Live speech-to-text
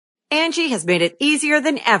Angie has made it easier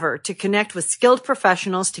than ever to connect with skilled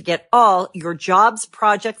professionals to get all your jobs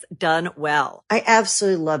projects done well. I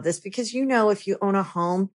absolutely love this because, if you own a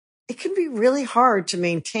home, it can be really hard to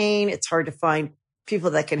maintain. It's hard to find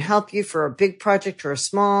people that can help you for a big project or a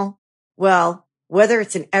small. Well, whether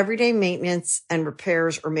it's in everyday maintenance and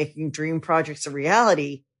repairs or making dream projects a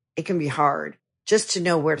reality, it can be hard just to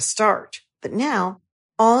know where to start. But now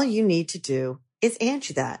all you need to do is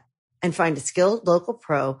Angie that and find a skilled local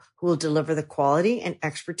pro who will deliver the quality and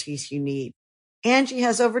expertise you need. Angie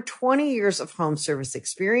has over 20 years of home service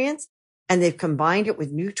experience, and they've combined it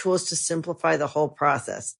with new tools to simplify the whole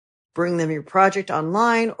process. Bring them your project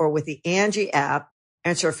online or with the Angie app,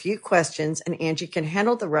 answer a few questions, and Angie can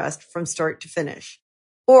handle the rest from start to finish.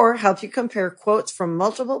 Or help you compare quotes from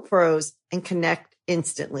multiple pros and connect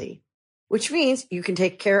instantly, which means you can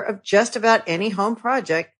take care of just about any home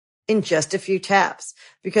project in just a few taps.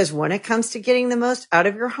 Because when it comes to getting the most out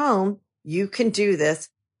of your home, you can do this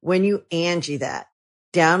when you Angie that.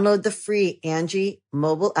 Download the free Angie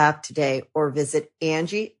mobile app today or visit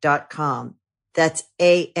Angie.com. That's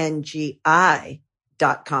ANGI.com.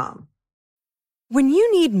 When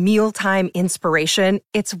you need mealtime inspiration,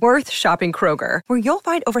 it's worth shopping Kroger, where you'll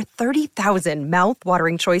find over 30,000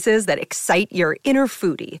 mouth-watering choices that excite your inner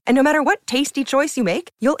foodie. And no matter what tasty choice you make,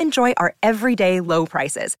 you'll enjoy our everyday low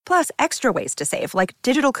prices, plus extra ways to save, like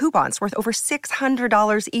digital coupons worth over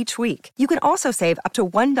 $600 each week. You can also save up to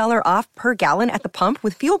 $1 off per gallon at the pump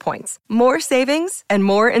with fuel points. More savings and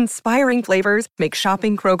more inspiring flavors make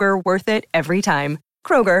shopping Kroger worth it every time.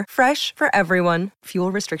 Kroger, fresh for everyone.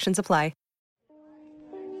 Fuel restrictions apply.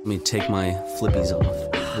 Let me take my flippies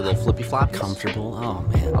off. The little flippy flop. Comfortable. Oh,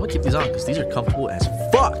 man. I'm gonna keep these on because these are comfortable as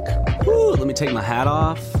fuck. Woo, let me take my hat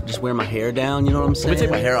off. Just wear my hair down, you know what I'm saying? Let me take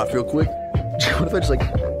my hair off real quick. What if I just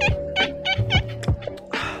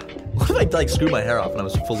what if I screwed my hair off and I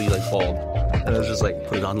was fully bald? And I was just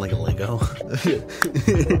put it on like a Lego?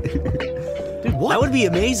 Dude, what? That would be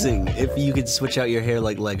amazing if you could switch out your hair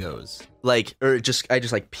like Legos. I just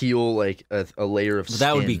peel a layer of skin.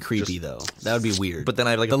 That would be creepy though. That would be weird. But then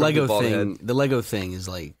I have the a Lego bald thing. head. The Lego thing is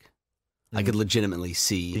I could legitimately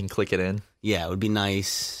see. You can click it in. Yeah, it would be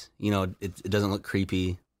nice. It doesn't look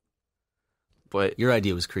creepy. But your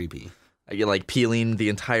idea was creepy. I get peeling the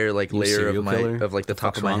entire layer of the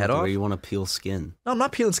top of my head off. Where you want to peel skin? No, I'm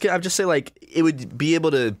not peeling skin. I just say it would be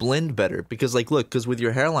able to blend better because because with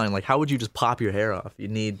your hairline, how would you just pop your hair off? You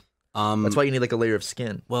need that's why you need a layer of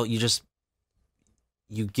skin. Well,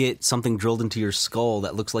 you get something drilled into your skull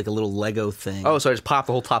that looks like a little Lego thing. Oh, so I just pop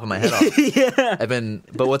the whole top of my head off. Yeah.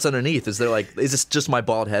 But what's underneath? Is there is this just my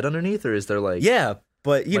bald head underneath, or is there Yeah.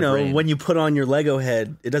 But, brain. when you put on your Lego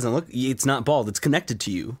head, it's not bald. It's connected to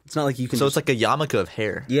you. It's not like you can. So it's like a yarmulke of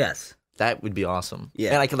hair. Yes. That would be awesome.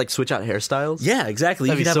 Yeah. And I could switch out hairstyles. Yeah, exactly.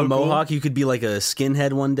 You could have a mohawk. Cool. You could be like a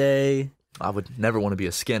skinhead one day. I would never want to be a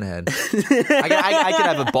skinhead. I could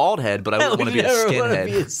have a bald head, but I wouldn't want to be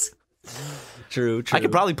a skinhead. True. I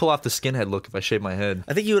could probably pull off the skinhead look if I shaved my head.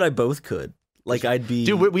 I think you and I both could. I'd be...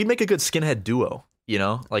 Dude, we'd make a good skinhead duo.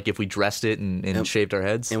 If we dressed it and shaved our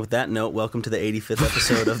heads. And with that note, welcome to the 85th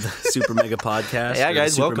episode of the Super Mega Podcast. Yeah,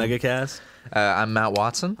 guys, Super welcome. Mega Cast. I'm Matt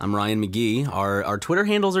Watson. I'm Ryan McGee. Our Twitter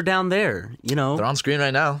handles are down there. They're on screen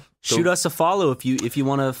right now. Shoot us a follow if you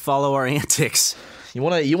want to follow our antics. You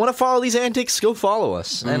want to follow these antics? Go follow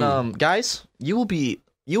us. And guys, you will be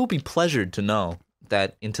pleasured to know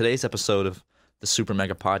that in today's episode of the Super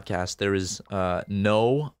Mega Podcast, there is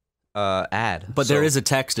no ad, but there is a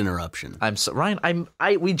text interruption. Ryan,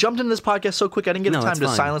 we jumped into this podcast so quick I didn't get time to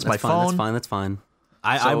silence my phone. That's fine.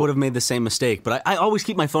 I would have made the same mistake, but I always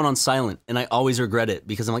keep my phone on silent, and I always regret it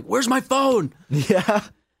because I'm like, "Where's my phone?" Yeah,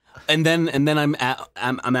 and then I'm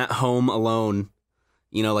at home alone,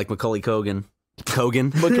 like Macaulay Culkin.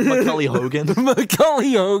 Macaulay Hogan.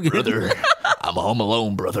 Macaulay Hogan. Brother, I'm home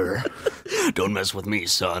alone, brother. Don't mess with me,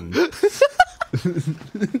 son.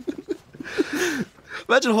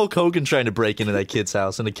 Imagine Hulk Hogan trying to break into that kid's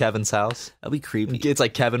house, into Kevin's house. That'd be creepy. It's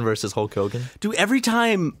like Kevin versus Hulk Hogan. Dude, every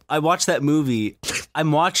time I watch that movie,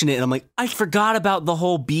 I'm watching it and I'm like, I forgot about the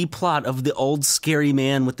whole B plot of the old scary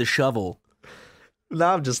man with the shovel.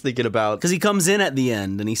 Now I'm just thinking about... Because he comes in at the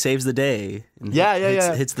end and he saves the day. And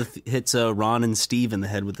hits Ron and Steve in the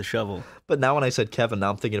head with the shovel. But now when I said Kevin, now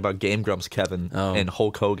I'm thinking about Game Grumps Kevin and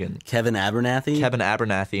Hulk Hogan. Kevin Abernathy? Kevin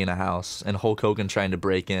Abernathy in a house and Hulk Hogan trying to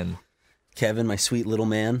break in. Kevin, my sweet little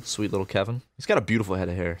man. Sweet little Kevin. He's got a beautiful head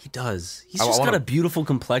of hair. He does. He's got a beautiful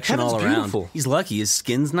complexion all around. Beautiful. He's lucky. His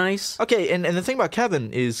skin's nice. Okay, and the thing about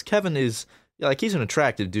Kevin is he's an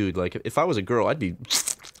attractive dude. If I was a girl, I'd be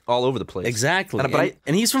all over the place. Exactly.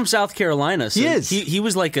 And he's from South Carolina. So he is. He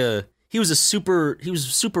was He was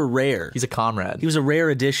super rare. He's a comrade. He was a rare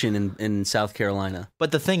addition in South Carolina.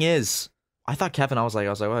 But the thing is, I thought Kevin, I was like,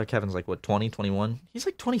 well, Kevin's like, what, 20, 21? He's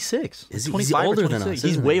like 26. Is Like he? He's 25 or older than 26. us,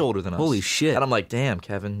 He's isn't way he? older than us. Holy shit. And I'm like, damn,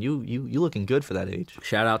 Kevin, you looking good for that age.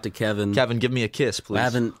 Shout out to Kevin. Kevin, give me a kiss,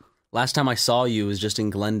 please. Last time I saw you was just in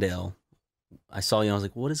Glendale. I saw you and I was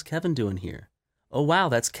like, what is Kevin doing here? Oh, wow,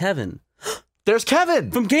 that's Kevin. There's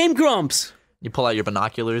Kevin! From Game Grumps. You pull out your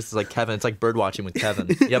binoculars. It's like Kevin. It's like bird watching with Kevin.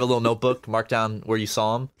 You have a little notebook, mark down where you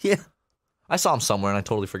saw him. Yeah. I saw him somewhere and I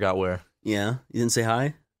totally forgot where. Yeah? You didn't say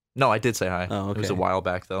hi? No, I did say hi. Oh, okay. It was a while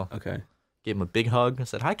back, though. Okay. Gave him a big hug. I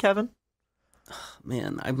said, hi, Kevin.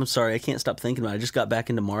 Man, I'm sorry. I can't stop thinking about it. I just got back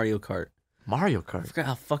into Mario Kart. Mario I Kart. forgot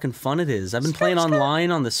how fucking fun it is. I've been playing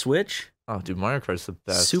online on the Switch. Oh, dude, Mario Kart's the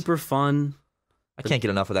best. Super fun. I can't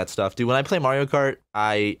get enough of that stuff. Dude, when I play Mario Kart,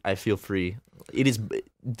 I feel free. It is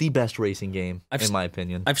the best racing game, in my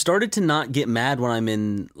opinion. I've started to not get mad when I'm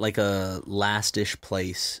in like a last-ish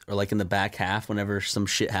place or like in the back half whenever some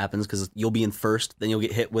shit happens because you'll be in first, then you'll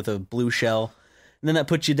get hit with a blue shell, and then that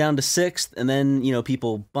puts you down to sixth, and then, you know,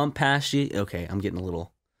 people bump past you. Okay, I'm getting a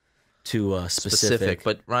little too specific.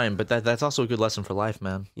 But Ryan, that's also a good lesson for life,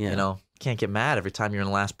 man. Yeah. You know, can't get mad every time you're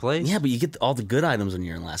in last place. Yeah, but you get all the good items when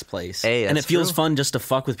you're in last place. Hey, and it that's feels true. fun just to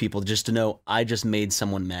fuck with people, just to know I just made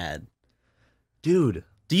someone mad. Dude.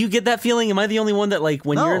 Do you get that feeling? Am I the only one that, like,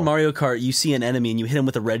 when No. you're in Mario Kart, you see an enemy and you hit him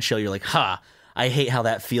with a red shell, you're like, ha, I hate how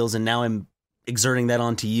that feels, and now I'm exerting that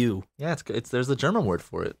onto you. Yeah, it's there's a German word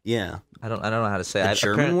for it. Yeah. I don't know how to say A it.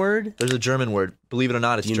 German word? There's a German word. Believe it or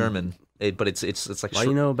not, it's You- German. But it's like Why do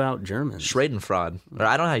you know about Germans? Schredenfraud. Or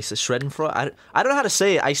I don't know how you say Schredenfraud. I don't know how to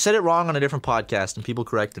say it. I said it wrong on a different podcast, and people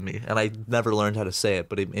corrected me, and I never learned how to say it.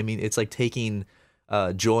 But I mean, it's like taking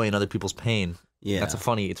joy in other people's pain. Yeah. It's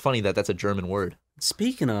funny that that's a German word.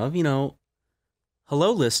 Speaking of, you know,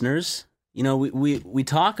 hello, listeners. You know, we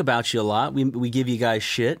talk about you a lot. We give you guys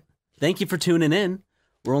shit. Thank you for tuning in.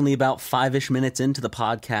 We're only about 5-ish minutes into the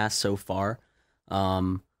podcast so far.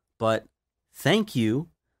 But thank you.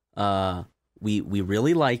 We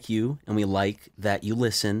really like you, and we like that you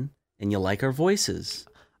listen and you like our voices.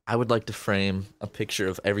 I would like to frame a picture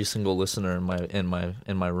of every single listener in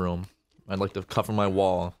my room. I'd like to cover my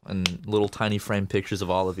wall and little tiny frame pictures of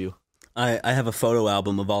all of you. I have a photo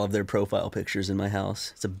album of all of their profile pictures in my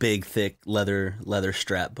house. It's a big, thick leather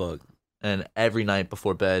strap book. And every night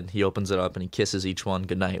before bed, he opens it up and he kisses each one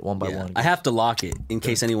goodnight, one by Yeah. one. I have to lock it in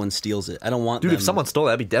case anyone steals it. I don't want Dude, them. if someone stole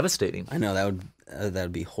it, that'd be devastating. I know that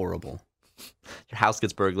would be horrible. Your house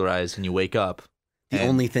gets burglarized and you wake up. The and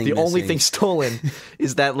only thing only missing- thing stolen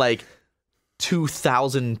is that like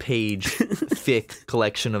 2,000 page thick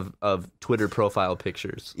collection of Twitter profile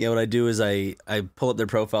pictures. Yeah, what I do is I pull up their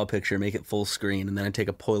profile picture, make it full screen, and then I take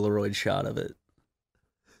a Polaroid shot of it.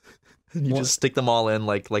 And you What? just stick them all in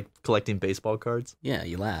like collecting baseball cards. Yeah,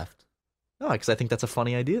 you laughed. No, because I think that's a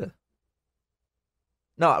funny idea.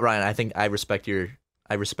 No, Ryan, I think I respect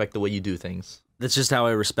the way you do things. That's just how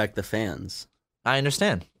I respect the fans. I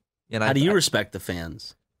understand. And How do you respect the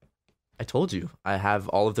fans? I told you. I have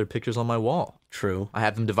all of their pictures on my wall. True. I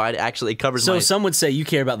have them divided. Actually, it covers So my... some would say you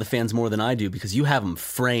care about the fans more than I do because you have them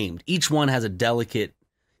framed. Each one has a delicate...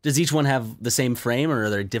 Does each one have the same frame, or are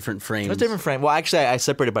there different frames? There's different frame. Well, actually, I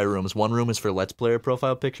separated by rooms. One room is for Let's Player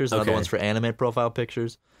profile pictures. Another Okay. one's for anime profile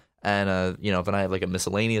pictures. And, then I have like a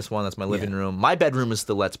miscellaneous one. That's my living Yeah. room. My bedroom is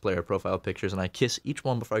the Let's Player profile pictures, and I kiss each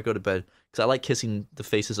one before I go to bed because I like kissing the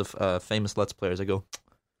faces of famous Let's Players. I go,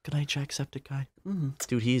 good night, Jacksepticeye. Mm-hmm.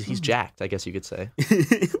 Dude, he's jacked, I guess you could say.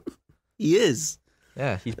 He is.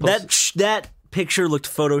 Yeah, he's posted... That picture looked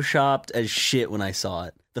photoshopped as shit when I saw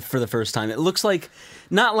it for the first time. It looks like,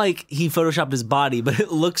 not like he photoshopped his body, but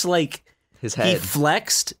it looks like his he head.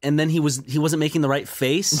 flexed and then he wasn't making the right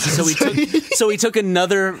face. So he took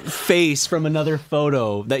another face from another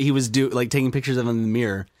photo that he was taking pictures of in the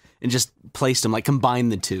mirror and just placed them, like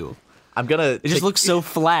combined the two. It It just looks so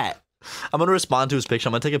flat. I'm gonna respond to his picture.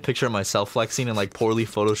 I'm gonna take a picture of myself flexing and like poorly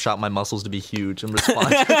Photoshop my muscles to be huge and respond.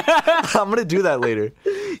 I'm gonna do that later.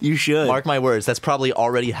 You should. Mark my words. That's probably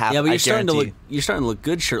already happened. Yeah, but I you're starting to look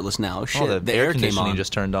good shirtless now. Shit, Oh, the air came conditioning on.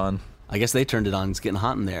 just turned on. I guess they turned it on. It's getting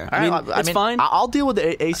hot in there. I mean, it's fine. I'll deal with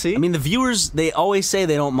the AC. I mean, the viewers, they always say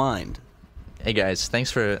they don't mind. hey guys,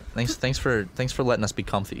 thanks for letting us be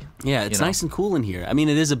comfy. Yeah, it's You know? nice and cool in here. I mean,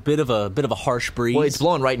 it is a bit of a harsh breeze. Well, it's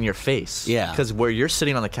blowing right in your face. Yeah. Because where you're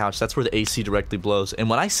sitting on the couch, that's where the AC directly blows. And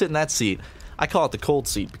when I sit in that seat, I call it the cold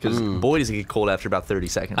seat because boy does it get cold after about 30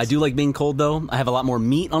 seconds. I do like being cold, though. I have a lot more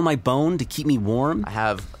meat on my bone to keep me warm. I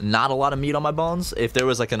have not a lot of meat on my bones. If there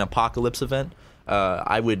was like an apocalypse event,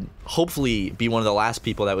 I would hopefully be one of the last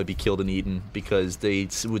people that would be killed and eaten because they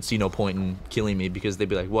would see no point in killing me because they'd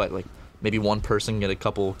be like, what? Like, maybe one person get a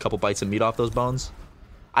couple bites of meat off those bones.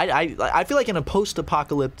 I feel like in a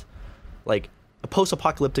post-apocalyptic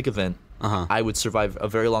event, I would survive a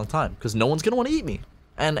very long time because no one's gonna want to eat me,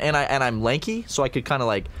 and I'm lanky, so I could kind of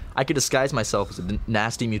like I could disguise myself as a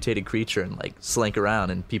nasty mutated creature and like slink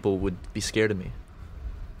around, and people would be scared of me.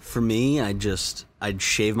 For me, I'd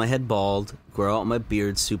shave my head bald, grow out my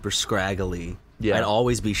beard super scraggly. Yeah. I'd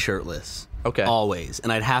always be shirtless. Okay. Always.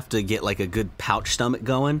 And I'd have to get like a good pouch stomach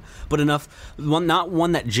going, but enough, not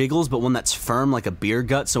one that jiggles, but one that's firm like a beer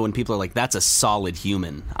gut, so when people are like, that's a solid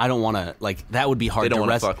human, I don't want to, like, that would be hard to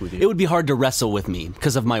wrestle. Fuck with you. It would be hard to wrestle with me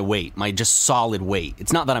because of my weight, my just solid weight.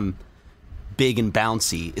 It's not that I'm big and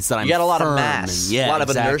bouncy, it's that I'm You got a lot firm of mass, and, a lot of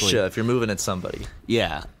inertia if you're moving at somebody.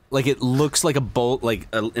 Yeah. Like, it looks like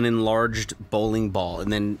an enlarged bowling ball,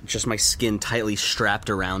 and then just my skin tightly strapped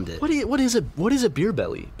around it. What is a beer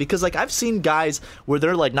belly? Because like I've seen guys where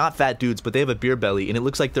they're like not fat dudes, but they have a beer belly, and it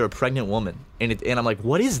looks like they're a pregnant woman. And I'm like,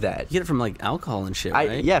 what is that? You get it from like alcohol and shit,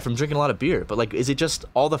 right? Yeah, from drinking a lot of beer. But like, is it just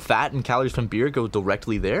all the fat and calories from beer go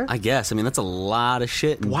directly there? I guess. I mean, that's a lot of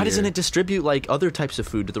shit. Why doesn't it distribute like other types of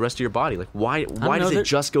food to the rest of your body? Like, why does it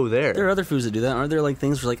just go there? There are other foods that do that. Aren't there like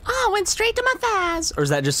things where like, oh, it went straight to my thighs? Or is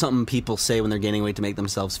that just something people say when they're gaining weight to make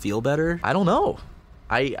themselves feel better? I don't know.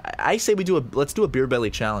 I say let's do a beer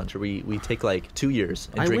belly challenge where we take like 2 years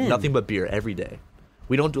and drink nothing but beer every day.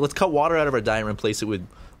 Let's cut water out of our diet and replace it with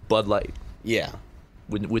Bud Light. Yeah.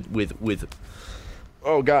 With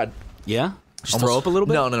oh god. Yeah? Just throw up a little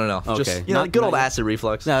bit? No. Okay. Just, good old acid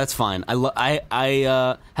reflux. No, that's fine.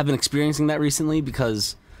 I have been experiencing that recently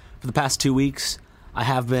because for the past 2 weeks I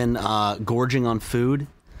have been gorging on food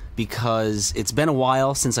because it's been a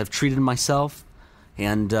while since I've treated myself,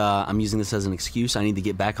 and I'm using this as an excuse. I need to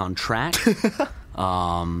get back on track.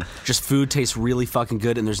 Just food tastes really fucking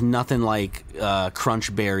good, and there's nothing like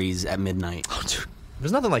crunch berries at midnight. Oh, dude.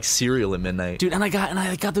 There's nothing like cereal at midnight. Dude, and I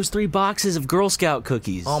got those 3 boxes of Girl Scout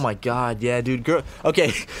cookies. Oh my god, yeah, dude.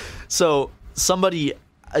 Okay, so somebody,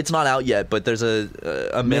 it's not out yet, but there's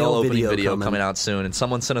a mail opening video coming out soon, and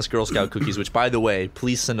someone sent us Girl Scout cookies, which, by the way,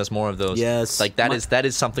 please send us more of those. Yes. Like, that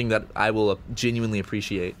is something that I will genuinely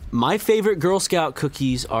appreciate. My favorite Girl Scout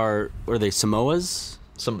cookies are they Samoas?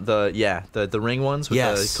 The ring ones with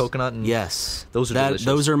the coconut and those are delicious.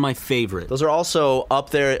 Those are my favorite. Those are also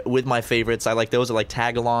up there with my favorites. I like those. I like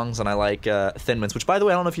Tagalongs, and I like Thin Mints. Which, by the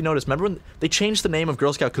way, I don't know if you noticed. Remember when they changed the name of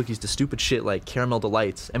Girl Scout cookies to stupid shit like Caramel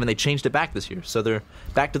Delights? I mean, they changed it back this year, so they're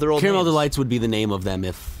back to their old Caramel names. Delights would be the name of them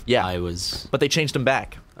if I was. But they changed them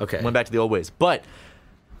back. Okay, went back to the old ways. But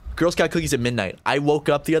Girl Scout cookies at midnight. I woke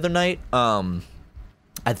up the other night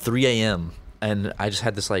at 3 a.m. and I just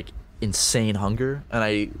had this like insane hunger, and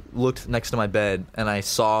I looked next to my bed and I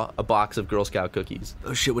saw a box of Girl Scout cookies.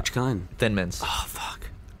 Oh shit, which kind? Thin Mints. Oh fuck.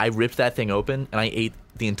 I ripped that thing open and I ate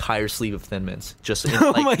the entire sleeve of Thin Mints. Just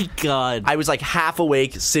oh my god. I was like half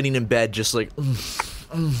awake, sitting in bed, just like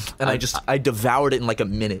and I devoured it in like a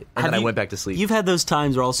minute, and then I went back to sleep. You've had those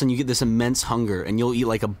times where all of a sudden you get this immense hunger and you'll eat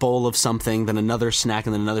like a bowl of something, then another snack,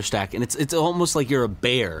 and then another snack, and it's almost like you're a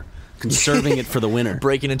bear conserving it for the winter.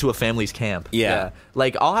 Breaking into a family's camp. Yeah.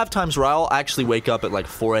 Like, I'll have times where I'll actually wake up at like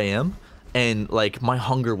 4 a.m. and like my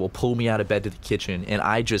hunger will pull me out of bed to the kitchen, and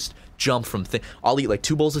I just jump from I'll eat like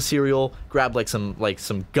 2 bowls of cereal, grab like some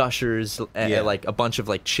Gushers, and like a bunch of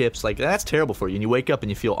like chips. Like, that's terrible for you, and you wake up and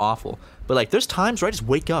you feel awful. But like, there's times where I just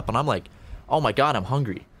wake up and I'm like, oh my god, I'm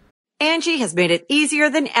hungry. Angie has made it easier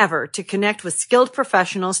than ever to connect with skilled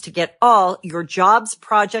professionals to get all your jobs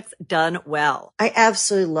projects done well. I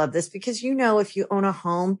absolutely love this because, if you own a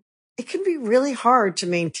home, it can be really hard to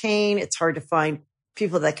maintain. It's hard to find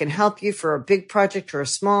people that can help you for a big project or a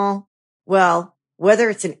small. Well, whether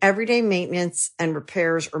it's in everyday maintenance and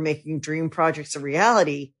repairs or making dream projects a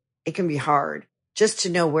reality, it can be hard just to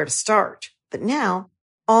know where to start. But now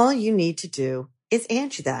all you need to do is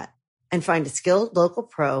Angie that and find a skilled local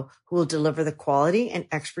pro who will deliver the quality and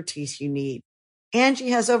expertise you need. Angie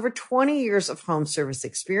has over 20 years of home service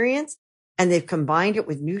experience, and they've combined it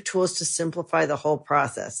with new tools to simplify the whole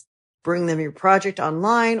process. Bring them your project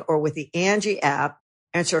online or with the Angie app,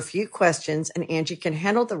 answer a few questions, and Angie can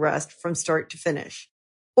handle the rest from start to finish.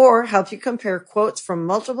 Or help you compare quotes from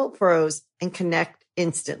multiple pros and connect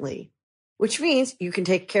instantly, which means you can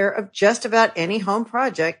take care of just about any home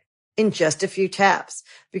project in just a few taps.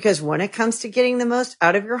 Because when it comes to getting the most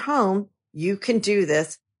out of your home, you can do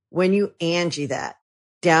this when you Angie that.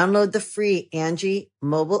 Download the free Angie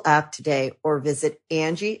mobile app today or visit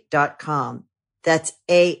Angie.com. That's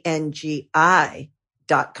ANGI.com.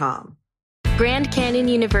 Grand Canyon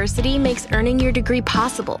University makes earning your degree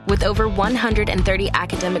possible with over 130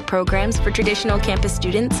 academic programs for traditional campus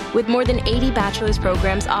students with more than 80 bachelor's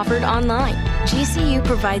programs offered online. GCU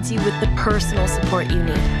provides you with the personal support you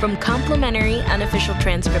need, from complimentary unofficial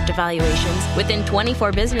transcript evaluations within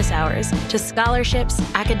 24 business hours to scholarships,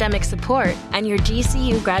 academic support, and your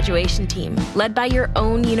GCU graduation team, led by your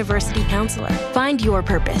own university counselor. Find your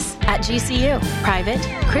purpose at GCU. Private,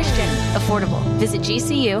 Christian, affordable. Visit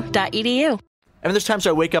gcu.edu. I mean, there's times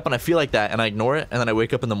where I wake up and I feel like that, and I ignore it, and then I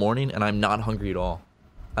wake up in the morning and I'm not hungry at all.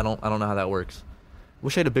 I don't know how that works.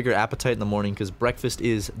 Wish I had a bigger appetite in the morning, because breakfast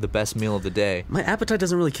is the best meal of the day. My appetite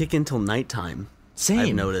doesn't really kick in till nighttime. Same.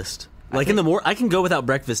 I've noticed. Like in the morning, I can go without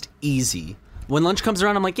breakfast easy. When lunch comes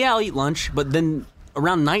around, I'm like, yeah, I'll eat lunch. But then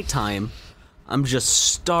around nighttime, I'm just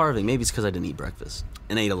starving. Maybe it's because I didn't eat breakfast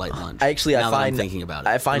and ate a light lunch. I find I'm thinking about it.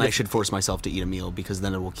 I find I should force myself to eat a meal, because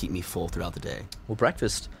then it will keep me full throughout the day. Well,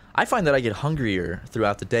 breakfast. I find that I get hungrier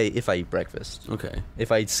throughout the day if I eat breakfast. Okay.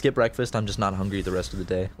 If I skip breakfast, I'm just not hungry the rest of the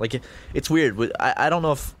day. Like, it's weird. I don't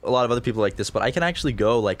know if a lot of other people are like this, but I can actually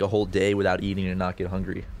go like a whole day without eating and not get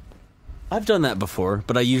hungry. I've done that before,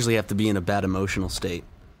 but I usually have to be in a bad emotional state.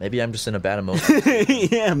 Maybe I'm just in a bad emotion.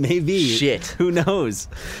 Yeah, maybe. Shit. Who knows?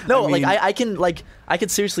 No, I can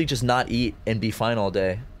seriously just not eat and be fine all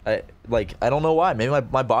day. I don't know why. Maybe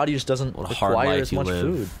my body just doesn't require as much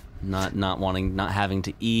food. Not having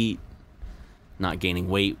to eat, not gaining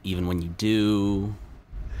weight even when you do.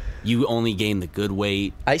 You only gain the good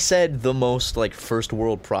weight. I said the most first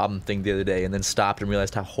world problem thing the other day, and then stopped and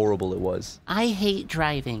realized how horrible it was. I hate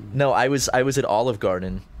driving. No, I was at Olive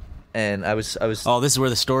Garden, and I was. Oh, this is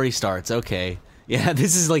where the story starts. Okay, yeah,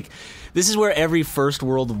 this is where every first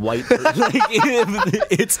world white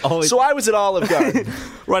it's always. So I was at Olive Garden,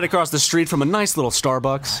 right across the street from a nice little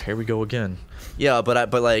Starbucks. Here we go again. Yeah, but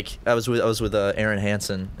I was with Aaron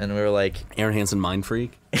Hansen, and we were like, Aaron Hansen, mind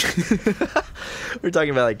freak. We were talking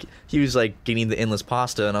about he was getting the endless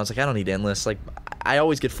pasta, and I was like, I don't need endless. I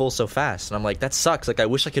always get full so fast, and I'm like, that sucks. I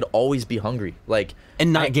wish I could always be hungry,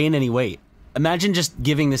 and not gain any weight. Imagine just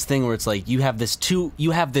giving this thing where it's you have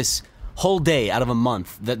this whole day out of a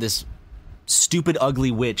month that this stupid ugly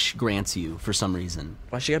witch grants you for some reason.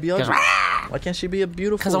 Why she gotta be ugly? Why can't she be a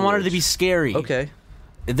beautiful? Because I want her to be scary. Okay.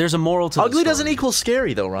 There's a moral to ugly the story. Doesn't equal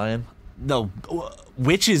scary though, Ryan. No,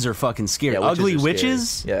 witches are fucking scary. Yeah, ugly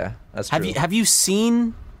witches? Yeah, that's true. Have you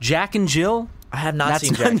seen Jack and Jill? I have not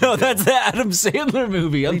seen Jack and Jill. No, that's the Adam Sandler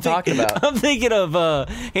movie. What are you talking about? I'm thinking of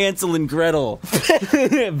Hansel and Gretel,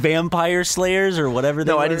 Vampire Slayers or whatever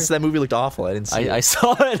they were. No, I didn't see that movie. Looked awful. I didn't see it. I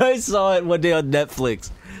saw it. I saw it one day on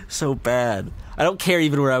Netflix. So bad. I don't care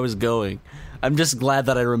even where I was going. I'm just glad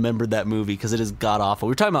that I remembered that movie, because it is god awful.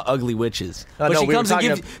 We're talking about ugly witches. But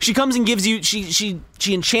she comes and gives you. She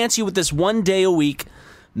enchants you with this one day a week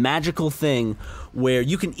magical thing where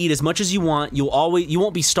you can eat as much as you want. You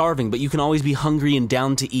won't be starving, but you can always be hungry and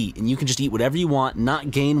down to eat, and you can just eat whatever you want,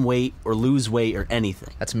 not gain weight or lose weight or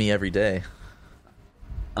anything. That's me every day.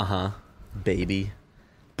 Baby.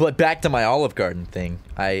 But back to my Olive Garden thing.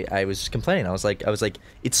 I was complaining. I was like,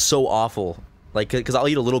 it's so awful. Because I'll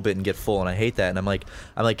eat a little bit and get full, and I hate that. And I'm like,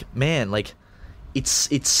 man, it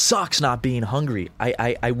sucks not being hungry.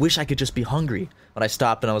 I wish I could just be hungry. But I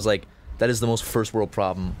stopped and I was like, that is the most first world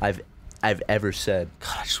problem I've ever said.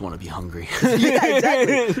 God, I just want to be hungry. Yeah,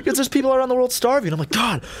 exactly. Because there's people around the world starving. I'm like,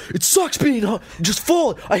 God, it sucks being just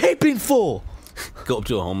full. I hate being full. Go up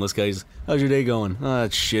to a homeless guy. How's your day going? Oh,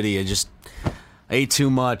 it's shitty. I ate too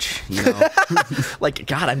much.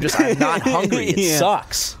 God, I'm not hungry. It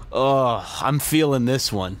sucks. Oh, I'm feeling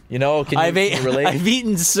this one. Can you relate? I've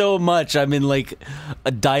eaten so much. I'm in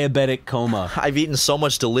a diabetic coma. I've eaten so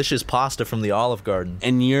much delicious pasta from the Olive Garden.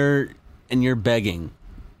 And you're begging,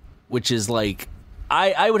 which is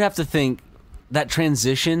I would have to think that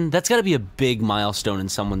transition, that's got to be a big milestone in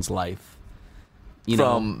someone's life.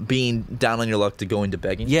 From being down on your luck to going to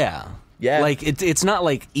begging? Yeah. Yeah. It's not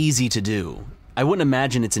easy to do. I wouldn't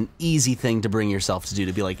imagine it's an easy thing to bring yourself to do,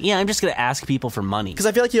 to be I'm just going to ask people for money. Because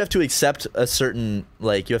I feel like you have to accept a certain,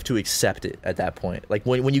 you have to accept it at that point.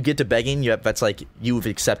 When you get to begging, that's you've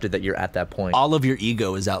accepted that you're at that point. All of your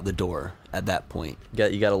ego is out the door at that point.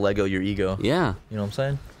 You got to Lego your ego. Yeah. You know what I'm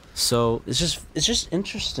saying? So it's just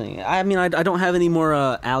interesting. I mean, I don't have any more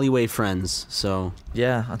alleyway friends, so.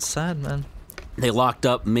 Yeah, that's sad, man. They locked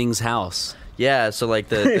up Ming's house. Yeah, so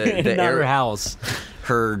the not her house.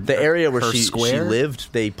 The area where she square?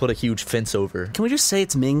 lived, they put a huge fence over. Can we just say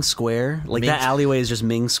it's Ming Square? That alleyway is just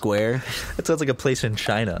Ming Square? It sounds like a place in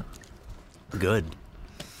China. Good.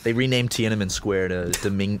 They renamed Tiananmen Square to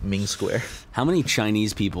Ming Square. How many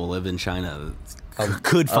Chinese people live in China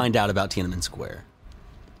could find out about Tiananmen Square?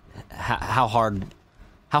 how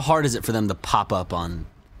hard is it for them to pop up on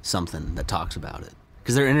something that talks about it?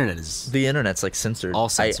 Because their internet is The internet's like censored. all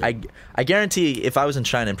censored. I guarantee if I was in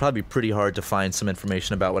China, it'd probably be pretty hard to find some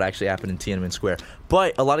information about what actually happened in Tiananmen Square.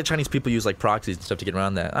 But a lot of Chinese people use like proxies and stuff to get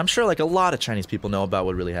around that. I'm sure like a lot of Chinese people know about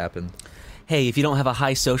what really happened. Hey, if you don't have a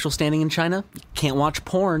high social standing in China, you can't watch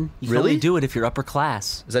porn. You can Really? only do it if you're upper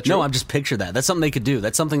class. Is that true? No, I'm just picture that. That's something they could do.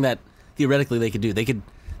 That's something that theoretically they could do. They could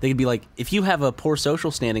be like, if you have a poor social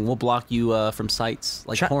standing, we'll block you from sites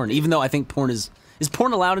like porn. Even though I think porn is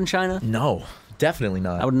porn allowed in China? No, definitely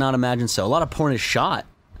not. I would not imagine so. A lot of porn is shot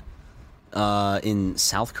in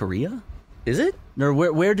South Korea. Is it? Or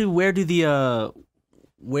where do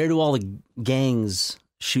all the gangs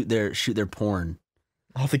shoot their porn?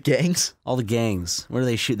 All the gangs? All the gangs. Where do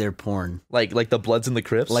they shoot their porn? Like the Bloods and the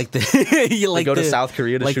Crips? Like the They go to South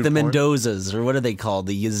Korea to like shoot the porn? Mendozas, or what are they called?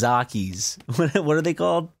 The Yazakis. What are they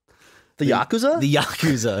called? The Yakuza? The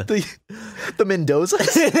Yakuza. The Mendozas?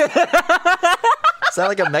 Is that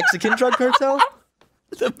like a Mexican drug cartel?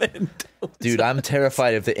 The Mendoza. Dude, I'm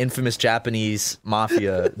terrified of the infamous Japanese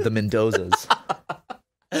mafia, the Mendozas.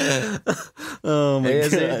 Oh my Hey,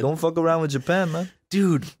 god, don't fuck around with Japan, man.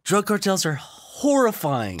 dude! Drug cartels are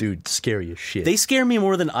horrifying. Dude, scary as shit. They scare me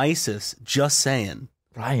more than ISIS. Just saying.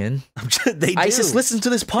 Ryan, They do. ISIS listens to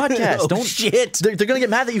this podcast. Oh, Don't shit. They're gonna get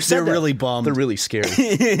mad that you said They're that. really bummed. They're really scary.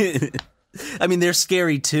 I mean, they're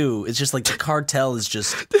scary too. It's just like the cartel is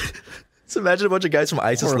just. So imagine a bunch of guys from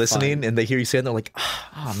ISIS Horrifying. listening, and they hear you say it, and they're like,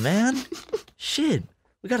 "Oh man, shit,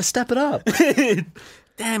 we gotta step it up.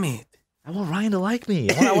 Damn it. I want Ryan to like me.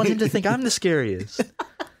 I want him to think I'm the scariest."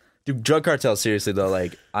 Dude, drug cartels, seriously though,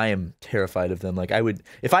 like I am terrified of them. Like I would,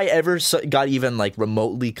 if I ever got even like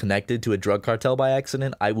remotely connected to a drug cartel by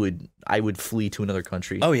accident, I would flee to another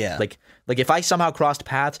country. Oh, yeah. Like if I somehow crossed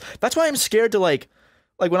paths, that's why I'm scared to like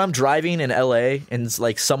when I'm driving in LA and it's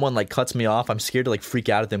like someone like cuts me off, I'm scared to like freak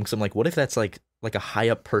out at them because I'm like, what if that's like a high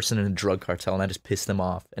up person in a drug cartel and I just piss them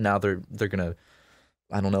off and now they're gonna,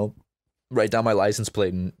 I don't know, write down my license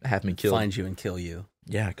plate and have me killed. Find you and kill you.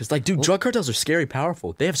 Yeah, because like, dude, drug cartels are scary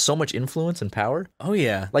powerful. They have so much influence and power. Oh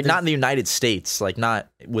yeah. Like not in the United States, like not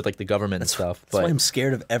with like the government and stuff. That's But why I'm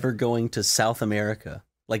scared of ever going to South America,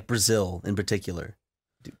 like Brazil in particular.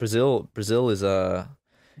 dude, Brazil is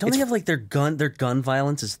Don't they have like their gun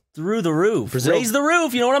violence is through the roof? Brazil- Raise the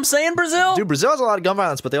roof. You know what I'm saying, Brazil? dude, Brazil has a lot of gun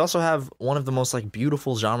violence, but they also have one of the most like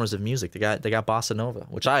beautiful genres of music. They got bossa nova,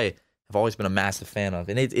 which I have always been a massive fan of,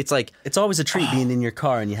 and it's like It's always a treat being in your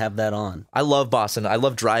car and you have that on. I love bossa. I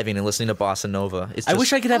love driving and listening to bossa nova. It's I just-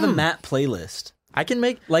 wish I could have a Matt playlist. I can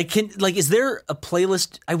make. Is there a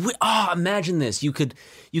playlist? Imagine this. You could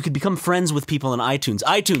become friends with people on iTunes.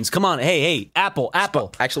 iTunes, come on. Hey, Apple.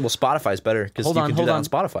 Actually, well, Spotify's better because you Hold on, can do hold that on. on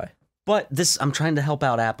Spotify. But I'm trying to help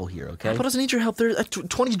out Apple here, okay? Apple doesn't need your help. They're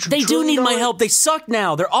 $20 They do need my trillion. help. They suck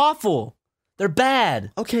now. They're awful. They're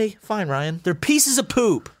bad. Okay, fine, Ryan. They're pieces of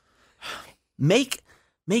poop. Make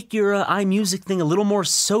your iMusic thing a little more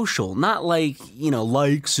social, not like,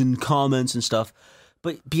 likes and comments and stuff,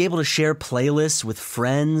 but be able to share playlists with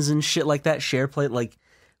friends and shit like that. Like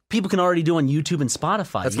people can already do on YouTube and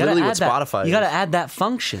Spotify. That's You gotta literally add what Spotify You got to is. add that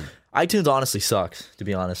function. iTunes honestly sucks, to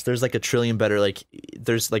be honest. There's like a trillion better, like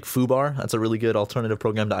there's like Fubar. That's a really good alternative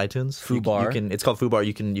program to iTunes. Fubar? It's called Fubar.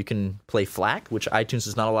 You can play FLAC, which iTunes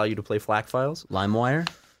does not allow you to play FLAC files. LimeWire.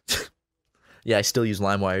 Yeah, I still use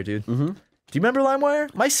LimeWire, dude. Mm-hmm. Do you remember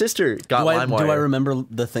LimeWire? My sister got LimeWire. Do I remember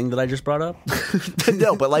the thing that I just brought up?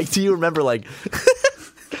 No, but like, do you remember like?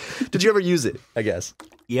 Did you ever use it? I guess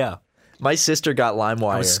Yeah. my sister got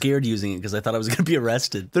LimeWire. I was scared using it because I thought I was going to be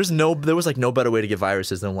arrested. There was like no better way to get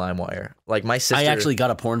viruses than LimeWire. Like my sister. I actually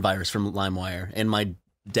got a porn virus from LimeWire, and my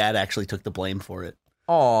dad actually took the blame for it.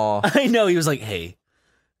 Aw. I know. He was like, hey,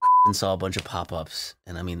 and saw a bunch of pop-ups.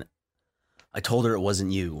 And I mean, I told her it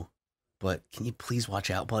wasn't you, but can you please watch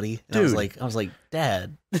out, buddy? And Dude. I was like,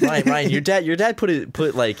 Dad. Ryan, your dad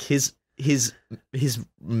put like his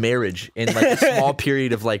marriage in like a small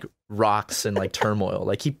period of like rocks and like turmoil.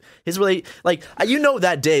 Like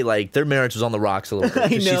that day, like their marriage was on the rocks a little bit.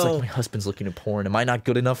 'Cause She's know. like, my husband's looking at porn. Am I not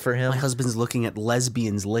good enough for him? My husband's looking at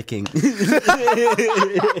lesbians licking.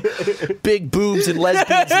 Big boobs and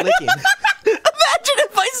lesbians licking. Imagine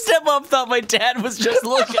if I step up thought my dad was just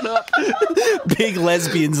looking up big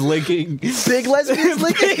lesbians licking. Big lesbians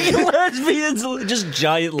licking. Big lesbians, just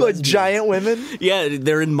giant Like lesbians. giant women. Yeah,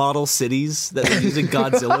 they're in model cities that are using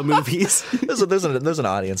Godzilla movies. There's an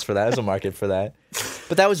audience for that. There's a market for that.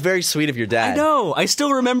 But that was very sweet of your dad. I know. I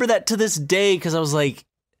still remember that to this day because I was like,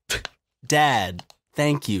 Dad,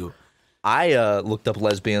 thank you. I looked up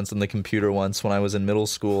lesbians on the computer once when I was in middle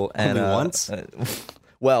school. And Only once?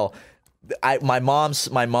 Well, my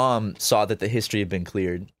mom saw that the history had been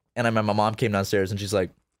cleared, and my mom came downstairs and she's like,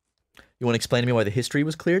 "You want to explain to me why the history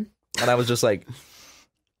was cleared?" And I was just like,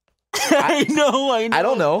 I know. I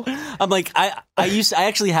don't know. I'm like, I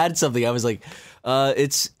actually had something. I was like,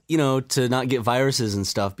 it's, to not get viruses and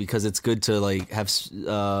stuff because it's good to like have,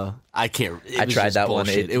 I can't. I tried that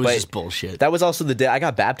bullshit. one. It was just bullshit. That was also the day I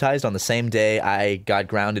got baptized. On the same day I got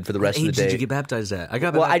grounded for the rest of the day. Did you get baptized at?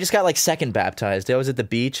 I just got like second baptized. I was at the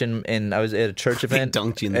beach and I was at a church event. They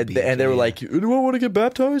dunked you in the beach. And they were like, "Do I want to get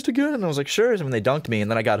baptized again?" And I was like, "Sure." And they dunked me,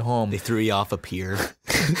 and then I got home. They threw you off a pier.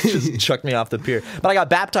 Just chucked me off the pier. But I got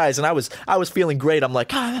baptized, and I was feeling great. I'm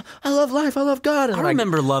like, I love life. I love God. And I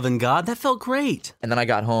remember loving God. That felt great. And then I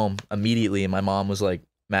got home immediately, and my mom was like,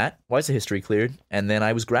 "Matt, why is the history cleared?" And then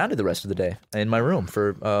I was grounded the rest of the day in my room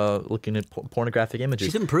for looking at pornographic images.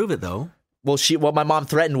 She didn't prove it though. Well, what my mom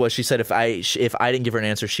threatened was, she said if I didn't give her an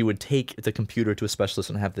answer, she would take the computer to a specialist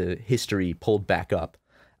and have the history pulled back up.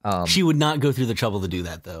 She would not go through the trouble to do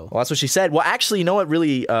that though. Well, that's what she said. Well, actually, you know what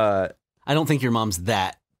really? I don't think your mom's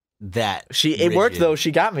that. It worked though.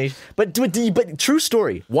 She got me. But true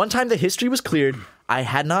story. One time the history was cleared. I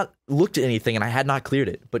had not looked at anything and I had not cleared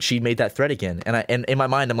it. But she made that threat again. And in my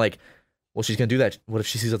mind, I'm like, well, she's gonna do that. What if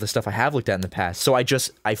she sees all the stuff I have looked at in the past? So I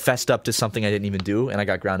fessed up to something I didn't even do, and I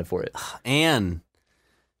got grounded for it. Anne,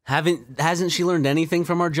 hasn't she learned anything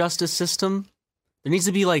from our justice system? There needs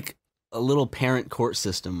to be like a little parent court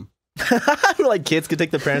system. Like kids could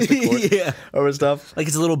take their parents to court, yeah, or stuff. Like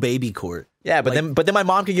it's a little baby court. Yeah, but then my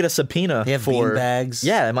mom could get a subpoena. They have for beanbags.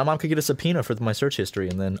 Yeah, and my mom could get a subpoena for my search history,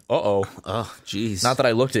 and then oh, jeez. Not that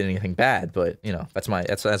I looked at anything bad, but that's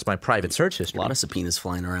my private search history. A lot of subpoenas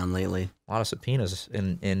flying around lately. A lot of subpoenas,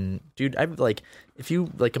 and dude, I like if you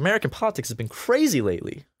like American politics has been crazy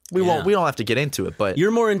lately. We don't have to get into it, but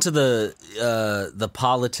you're more into the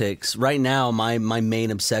politics right now. My main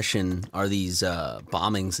obsession are these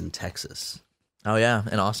bombings in Texas. Oh yeah,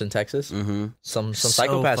 in Austin, Texas. Mm-hmm. Some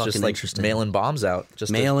psychopaths just like mailing bombs out,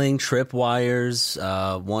 just mailing tripwires.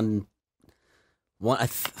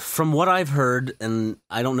 From what I've heard, and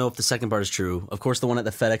I don't know if the second part is true. Of course, the one at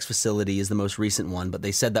the FedEx facility is the most recent one, but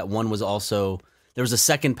they said that one was also. There was a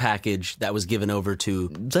second package that was given over to...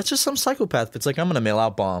 That's just some psychopath. It's like, I'm going to mail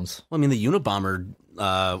out bombs. Well, I mean, the Unabomber,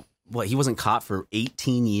 he wasn't caught for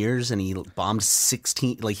 18 years and he bombed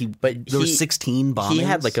 16... There was 16 bombings. He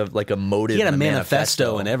had like a motive. He had a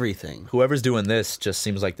manifesto and everything. Whoever's doing this just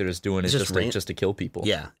seems like they're just doing it just to kill people.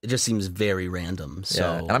 Yeah, it just seems very random. So.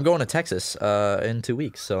 Yeah. And I'm going to Texas in 2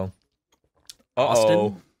 weeks, so...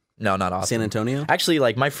 Austin? No, not Austin. San Antonio? Actually,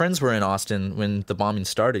 like my friends were in Austin when the bombing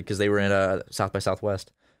started because they were in South by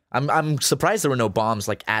Southwest. I'm surprised there were no bombs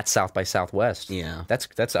like at South by Southwest. Yeah, that's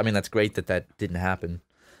great that didn't happen,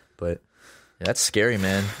 but yeah, that's scary,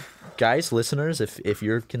 man. Guys, listeners, if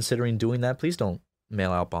you're considering doing that, please don't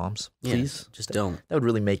mail out bombs. Please, just don't. That would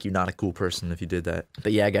really make you not a cool person if you did that.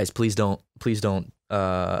 But yeah, guys, please don't be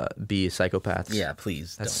psychopaths. Yeah,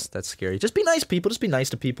 please. That's scary. Just be nice, people. Just be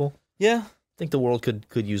nice to people. Yeah. I think the world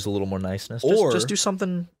could use a little more niceness. Just do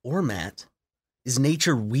something. Or, Matt, is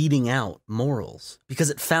nature weeding out morals?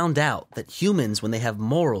 Because it found out that humans, when they have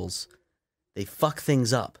morals, they fuck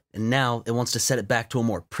things up. And now it wants to set it back to a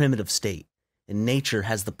more primitive state. And nature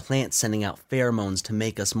has the plants sending out pheromones to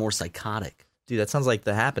make us more psychotic. Dude, that sounds like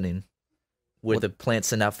The Happening. Where the plants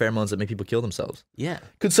send out pheromones that make people kill themselves. Yeah.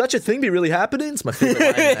 Could such a thing be really happening? It's my favorite line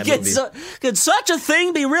in that movie. Could such a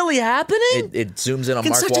thing be really happening? It zooms in on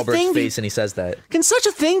Mark Wahlberg's face and he says that. Can such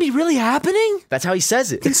a thing be really happening? That's how he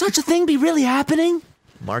says it. Can such a thing be really happening?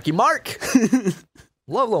 Marky Mark.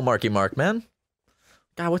 Love little Marky Mark, man.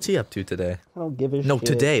 God, what's he up to today? I don't give a shit. No,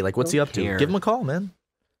 today. Like, what's he up to? Give him a call, man.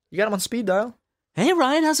 You got him on speed dial. Hey,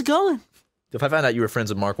 Ryan, how's it going? If I found out you were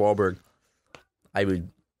friends with Mark Wahlberg, I'd be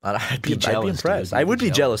impressed. Dude. I would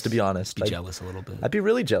be jealous, to be honest. Be jealous a little bit. I'd be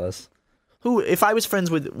really jealous. If I was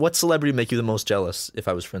friends with, what celebrity would make you the most jealous if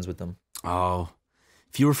I was friends with them? Oh,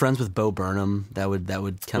 if you were friends with Bo Burnham, that would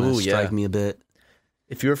kind of strike me a bit.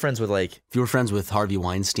 If you were friends with if you were friends with Harvey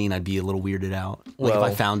Weinstein, I'd be a little weirded out. Like if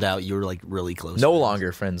I found out you were like really close. No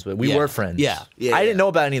longer friends, but we were friends. Yeah. I didn't know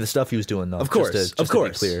about any of the stuff he was doing though. Of course, just to be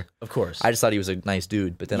clear. Of course. I just thought he was a nice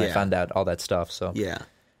dude, but then I found out all that stuff. So yeah,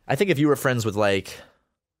 I think if you were friends with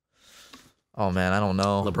oh man, I don't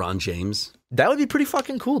know, LeBron James, that would be pretty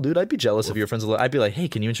fucking cool, dude. I'd be jealous if you were friends with. I'd be like, hey,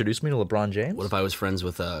 can you introduce me to LeBron James? What if I was friends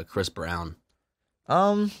with Chris Brown?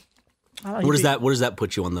 Where does that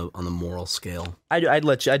put you on the moral scale? I'd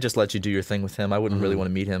just let you do your thing with him. I wouldn't really want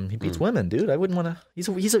to meet him. He beats women, dude. I wouldn't want to.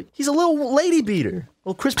 He's a little lady beater.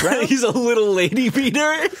 Well, Chris Brown. He's a little lady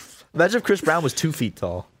beater. Imagine if Chris Brown was 2 feet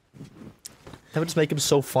tall. That would just make him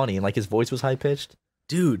so funny, and like his voice was high pitched.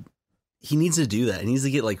 Dude, He needs to do that. He needs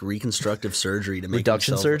to get like reconstructive surgery to make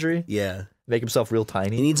Reduction himself, surgery? Yeah. Make himself real He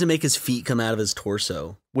tiny. needs to make his feet come out of his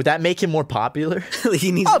torso. Would that make him more popular?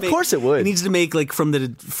 He needs Oh, to of make, course it would. He needs to make like from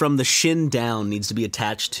the shin down needs to be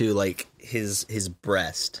attached to like his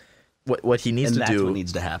breast. What he needs And to that's do, what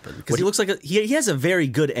needs to happen. Because he looks like he has a very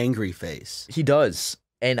good angry face. he does.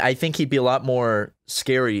 And I think he'd be a lot more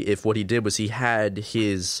scary if what he did was he had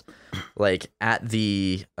his, like, at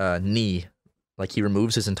the knee, like he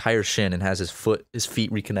removes his entire shin and has his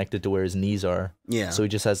feet reconnected to where his knees are. Yeah. So he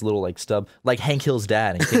just has little, like, stub, like Hank Hill's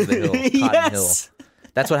dad in King of the Hill, Cotton Yes. Hill.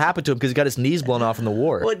 That's what happened to him because he got his knees blown off in the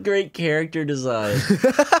war. What great character design.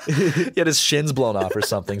 He had his shins blown off or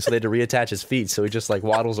something, so they had to reattach his feet, so he just, like,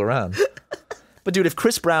 waddles around. But dude, if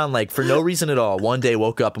Chris Brown, like, for no reason at all, one day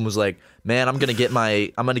woke up and was like, "Man, I'm gonna get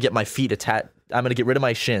my feet attached. I'm gonna get rid of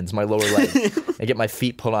my shins, my lower legs, and get my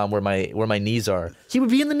feet put on where my knees are," he would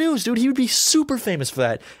be in the news, dude. He would be super famous for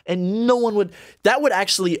that, and no one would. That would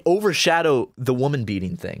actually overshadow the woman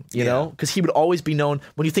beating thing, you know, because he would always be known.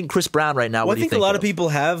 When you think Chris Brown right now, Well, what I do you think think a lot of people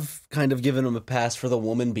have kind of given him a pass for the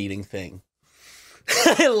woman beating thing.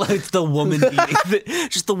 I like the woman beating,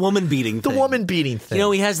 just the woman beating thing. The woman beating thing. You know,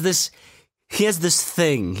 he has this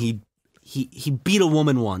thing. He beat a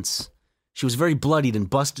woman once. She was very bloodied and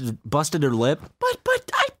busted her lip.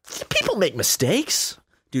 but people make mistakes.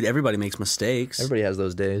 Dude, everybody makes mistakes. Everybody has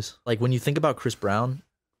those days. Like when you think about Chris Brown,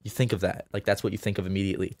 you think of that. Like that's what you think of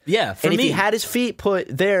immediately. Yeah, for and if me, he had his feet put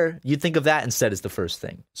there, you'd think of that instead as the first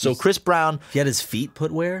thing. So Chris Brown, he had his feet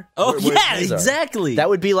put where? Oh, where his yeah, knees are. exactly. That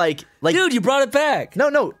would be like Dude, you brought it back.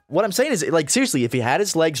 No. What I'm saying is, like, seriously, if he had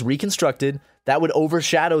his legs reconstructed, that would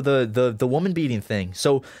overshadow the woman beating thing.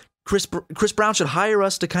 So Chris Brown should hire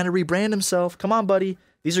us to kind of rebrand himself. Come on, buddy.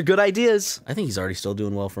 These are good ideas. I think he's already still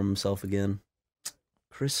doing well for himself again.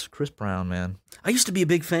 Chris Brown, man. I used to be a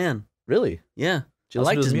big fan. Really? Yeah. Did you I listen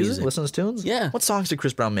liked to his his music? Listen to his tunes? Yeah. What songs did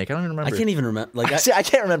Chris Brown make? I don't even remember. I can't even remember. Like, I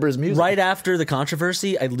can't remember his music. right after the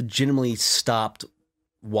controversy, I legitimately stopped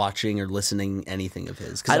watching or listening anything of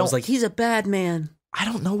his because I was like, he's a bad man. I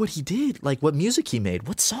don't know what he did. Like what music he made.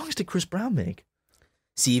 What songs did Chris Brown make?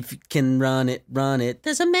 See if you can run it, run it.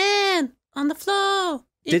 There's a man on the floor.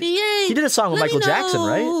 If he ain't, he did a song with let Michael me Jackson,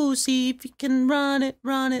 know. right? See if you can run it,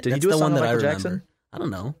 run it. Did he That's do a the song one with that Michael I Jackson? remember. I don't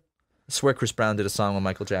know. I swear Chris Brown did a song with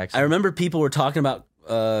Michael Jackson. I remember people were talking about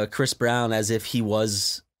Chris Brown as if he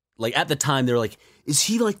was like at the time they were like, is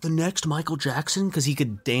he like the next Michael Jackson? Because he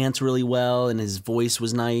could dance really well and his voice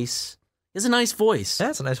was nice. He has a nice voice.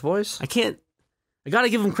 That's a nice voice. I got to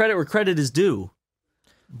give him credit where credit is due.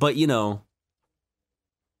 But, you know,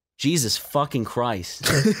 Jesus fucking Christ.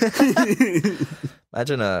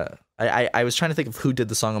 Imagine I was trying to think of who did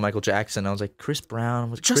the song of Michael Jackson. I was like, Chris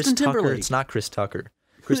Brown? Was it Justin Chris Tucker? Timberlake. It's not Chris Tucker.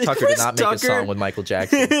 Chris Tucker did Chris not make a Tucker? song with Michael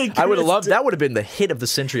Jackson. I would have loved that. Would have been the hit of the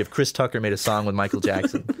century if Chris Tucker made a song with Michael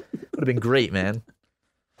Jackson. Would have been great, man.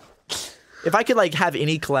 If I could like have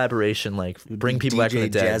any collaboration, like bring people back from the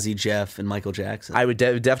dead, Jazzy Jeff and Michael Jackson. I would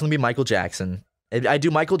definitely be Michael Jackson. I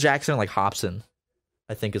do Michael Jackson and like Hobson.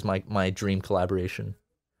 I think is my dream collaboration.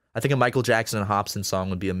 I think a Michael Jackson and Hobson song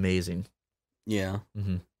would be amazing. Yeah.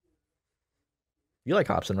 Mm-hmm. You like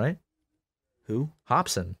Hobson, right? Who?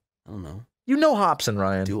 Hobson. I don't know. You know Hobson,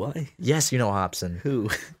 Ryan. Do I? Yes, you know Hobson. Who?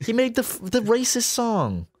 He made the racist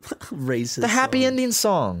song, Racist. the happy song. ending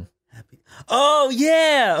song. Oh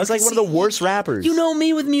yeah, He's like one of the worst rappers. You know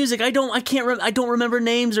me with music. I don't remember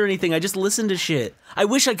names or anything. I just listen to shit. I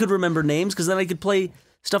wish I could remember names because then I could play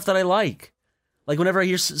stuff that I like. Like whenever I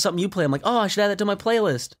hear something you play, I'm like, oh, I should add that to my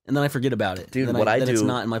playlist, and then I forget about it. Dude, then what I then do- it's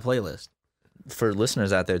not in my playlist. For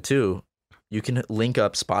listeners out there too, you can link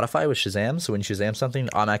up Spotify with Shazam. So when you Shazam something,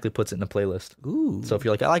 it automatically puts it in the playlist. Ooh. So if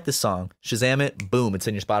you're like, I like this song, Shazam it, boom, it's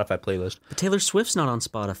in your Spotify playlist. But Taylor Swift's not on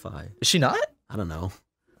Spotify. Is she not? I don't know.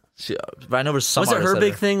 I know there's some. Was it her artists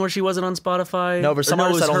big that thing where she wasn't on Spotify? No, for some Or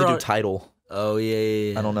artists it that was only her do Tidal. Oh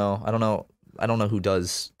yeah. I don't know who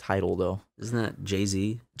does Tidal though. Isn't that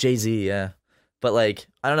Jay-Z? Jay-Z, yeah. But like,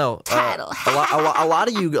 I don't know. A lot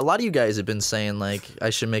of you guys have been saying like I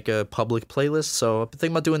should make a public playlist. So I've been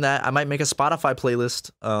thinking about doing that. I might make a Spotify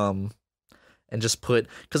playlist, and just put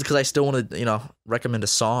because I still want to recommend a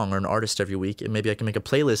song or an artist every week, and maybe I can make a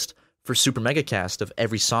playlist for Super Mega Cast of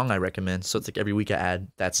every song I recommend. So it's like every week I add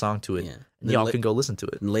that song to it, Yeah. and y'all can go listen to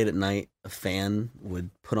it. And late at night, a fan would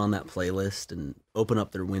put on that playlist and open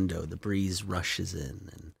up their window. The breeze rushes in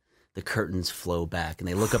and the curtains flow back and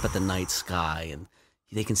they look up at the night sky and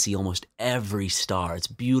they can see almost every star. It's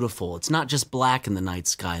beautiful. It's not just black in the night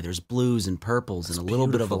sky. There's blues and purples and a little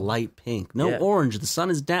bit of a light pink. No Yeah. orange. The sun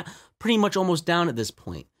is down, pretty much almost down at this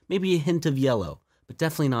point. Maybe a hint of yellow, but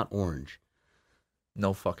definitely not orange.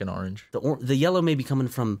 No fucking orange. The yellow may be coming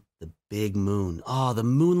from the big moon. Oh, the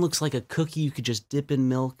moon looks like a cookie you could just dip in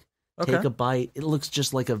milk, take a bite. It looks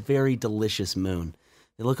just like a very delicious moon.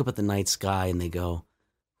 They look up at the night sky and they go,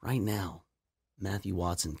 right now, Matthew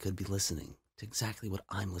Watson could be listening to exactly what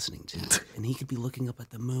I'm listening to. And he could be looking up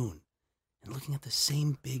at the moon and looking at the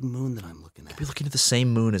same big moon that I'm looking at. Could be looking at the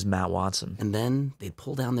same moon as Matt Watson. And then they'd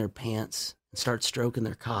pull down their pants and start stroking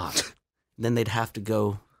their cock. And then they'd have to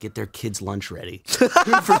go get their kids' lunch ready for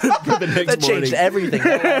the next That changed everything.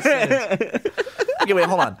 Okay, wait,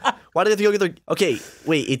 hold on. Why do they have to go get their... Okay,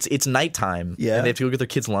 wait, it's nighttime. Yeah. And they have to go get their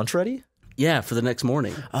kids' lunch ready? Yeah, for the next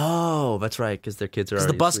morning. Oh, that's right, because their kids are Because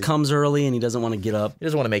already the bus asleep. comes early and he doesn't want to get up. He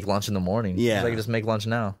doesn't want to make lunch in the morning. Yeah. He's like, just make lunch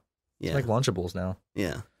now. Yeah. Just make Lunchables now.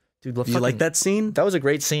 Yeah. Dude, Do you like that scene? That was a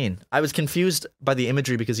great scene. I was confused by the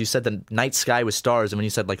imagery because you said the night sky was stars, and when you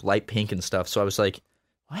said like light pink and stuff, so I was like,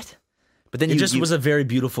 what? But then It just was a very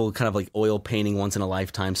beautiful kind of like oil painting once in a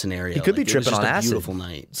lifetime scenario. He could be Like, it was tripping just on a acid. Beautiful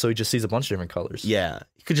night. So he just sees a bunch of different colors. Yeah.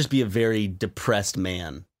 He could just be a very depressed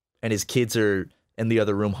man. And his kids are in the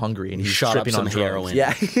other room hungry, and he's Shot up tripping some on drugs. heroin.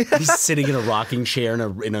 Yeah. He's sitting in a rocking chair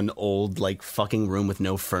in an old like fucking room with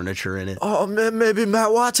no furniture in it. Oh man, maybe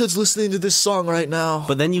Matt Watson's listening to this song right now.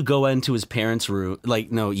 But then you go into his parents' room,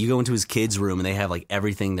 you go into his kids' room and they have like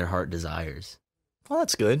everything their heart desires. Well,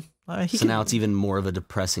 that's good. So now it's even more of a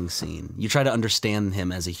depressing scene. You try to understand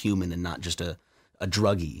him as a human and not just a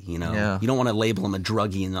druggie, you know? Yeah. You don't want to label him a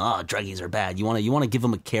druggie and, druggies are bad. You want to give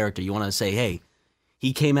him a character. You want to say, hey,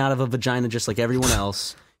 he came out of a vagina just like everyone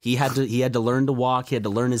else. He had to learn to walk. He had to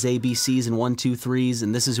learn his ABCs and 1, 2, 3s,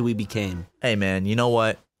 and this is who he became. Hey man, you know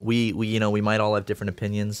what? We might all have different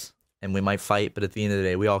opinions and we might fight, but at the end of the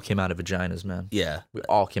day, we all came out of vaginas, man. Yeah. We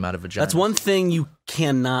all came out of vaginas. That's one thing you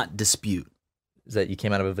cannot dispute. Is that you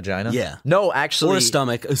came out of a vagina? Yeah. No, actually. Or a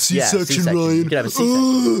stomach. A Yeah, C-section, C-section. Ryan. You could have a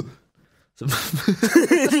C-section.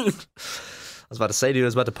 I was about to say, dude, I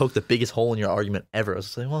was about to poke the biggest hole in your argument ever. I was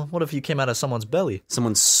saying, well, what if you came out of someone's belly?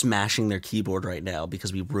 Someone's smashing their keyboard right now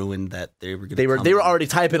because we ruined that they were going to They were already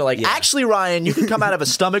typing it like, Yeah. actually, Ryan, you can come out of a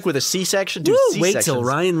stomach with a C-section. Dude, Woo, C-sections. wait till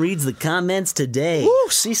Ryan reads the comments today. Woo,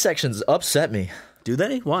 C-sections upset me. Do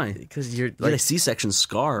they? Why? Because you're You got a C-section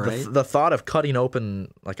scar, right? the thought of cutting open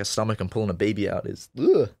like a stomach and pulling a baby out is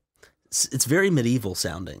ugh. It's very medieval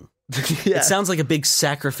sounding. Yeah. It sounds like a big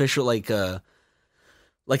sacrificial, like a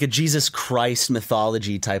Jesus Christ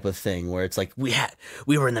mythology type of thing, where it's like we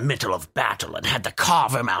were in the middle of battle and had to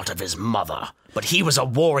carve him out of his mother, but he was a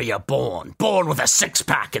warrior born with a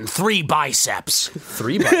 6-pack and 3 biceps,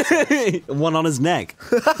 3 biceps. one on his neck.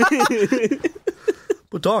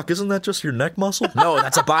 But Doc, isn't that just your neck muscle? No,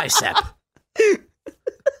 that's a bicep.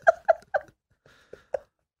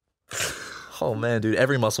 Oh man, dude,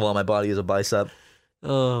 every muscle on my body is a bicep.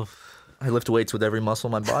 Oh, I lift weights with every muscle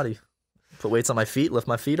in my body. Put weights on my feet, lift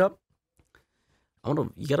my feet up.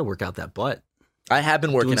 you got to work out that butt. I have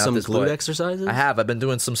been working Doing out some this glute butt. exercises. I have. I've been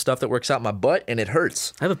doing some stuff that works out my butt, and it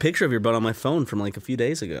hurts. I have a picture of your butt on my phone from like a few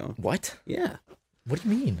days ago. What? Yeah, What do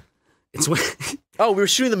you mean? it's Oh, we were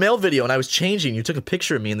shooting the mail video, and I was changing. You took a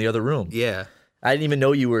picture of me in the other room. yeah. I didn't even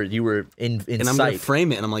know you were in And I'm gonna sight.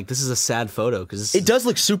 frame it, and I'm like, this is a sad photo because It does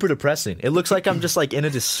look super depressing. It looks like I'm just like in a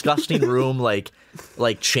disgusting room, like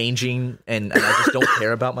changing, and I just don't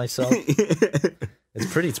care about myself.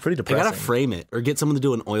 It's pretty I depressing. gotta frame it or get someone to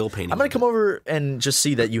do an oil painting. I'm gonna come over and just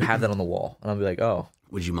see that you have that on the wall, and I'll be like, oh,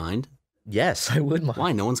 Would you mind? yes, I would mind.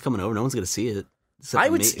 Why? No one's coming over. No one's gonna see it. I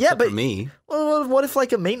would, except but for me. Well, what if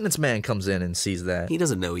like a maintenance man comes in and sees that? He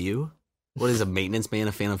doesn't know you. What is a maintenance man?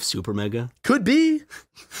 A fan of Super Mega? Could be.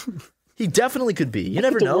 He definitely could be. You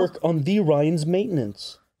never know. on the Ryan's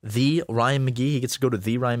maintenance. The Ryan McGee. He gets to go to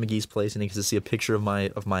the Ryan McGee's place and he gets to see a picture of my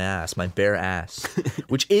ass, my bare ass,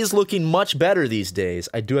 which is looking much better these days.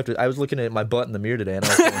 I do have to. I was looking at my butt in the mirror today, and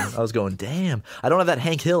I was going, damn, I don't have that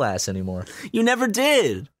Hank Hill ass anymore. You never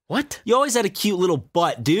did. What? You always had a cute little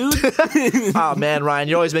butt, dude. Oh man, Ryan,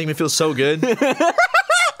 you always make me feel so good.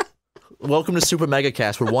 Welcome to Super Mega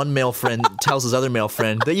Cast, where one male friend tells his other male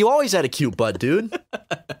friend that you always had a cute butt, dude.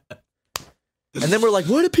 And then we're like,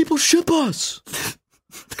 why do people ship us?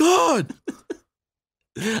 God.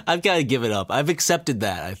 I've got to give it up. I've accepted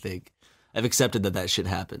that. I think I've accepted that shit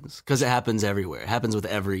happens because it happens everywhere. It happens with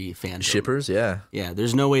every fandom. Shippers, yeah. Yeah.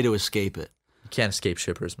 There's no way to escape it. You can't escape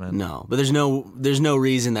shippers, man. No, but there's no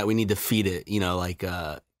reason that we need to feed it. You know, like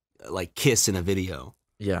Kiss in a video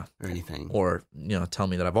Yeah. or anything. Or, tell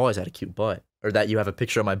me that I've always had a cute butt. Or that you have a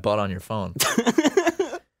picture of my butt on your phone.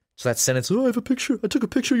 So that sentence, I have a picture. I took a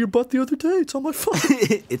picture of your butt the other day. It's on my phone.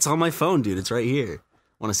 It's on my phone, dude. It's right here.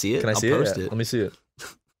 Want to see it? Can I see I'll it? post Yeah. it. Let me see it.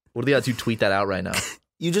 What are the odds you tweet that out right now?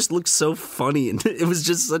 You just look so funny, and it was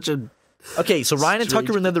just such a Okay, so Ryan and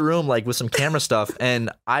Tucker were in the other room, like with some camera stuff,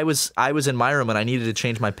 and I was in my room, and I needed to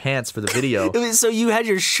change my pants for the video. So you had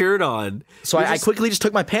your shirt on. So I quickly just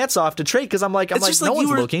took my pants off to trade because I'm like, no one's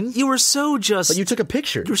looking. You were so just. But you took a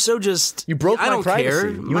picture. You were so just. You broke I my don't privacy. care.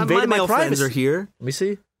 You invaded my male privacy. friends are here. Let me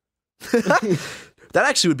see. That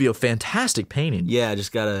actually would be a fantastic painting. Yeah,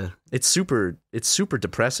 just gotta. It's super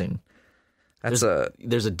depressing. There's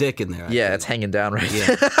a dick in there. It's hanging down right.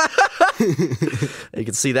 Yeah. You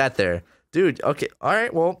can see that there. Dude, okay, all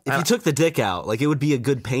right, well... If you took the dick out, like, it would be a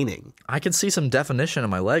good painting. I can see some definition in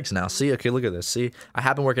my legs now. See, okay, look at this. See, I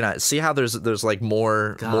have been working out. See how there's like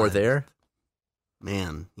more there?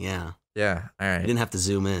 Man, yeah. Yeah, all right. You didn't have to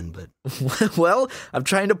zoom in, but... Well, I'm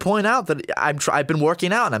trying to point out that I've been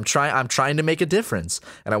working out, and I'm trying to make a difference,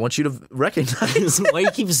 and I want you to recognize... Why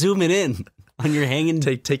you keep zooming in on your hanging...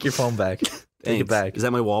 Take your phone back. Take it back. Is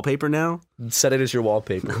that my wallpaper now? Set it as your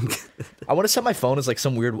wallpaper. I want to set my phone as like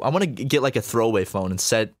some weird... I want to get like a throwaway phone and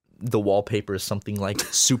set the wallpaper as something like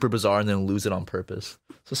super bizarre and then lose it on purpose.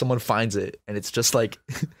 So someone finds it and it's just like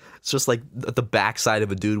the backside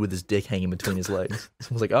of a dude with his dick hanging between his legs.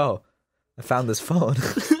 Someone's like, oh, I found this phone.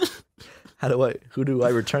 Who do I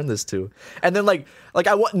return this to? And then I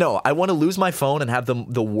want to lose my phone and have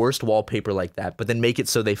the worst wallpaper like that, but then make it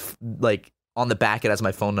so they on the back it has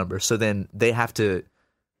my phone number. So then they have to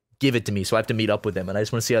give it to me. So I have to meet up with them and I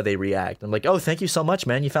just want to see how they react. I'm like, oh, thank you so much,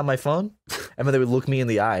 man. You found my phone? And then they would look me in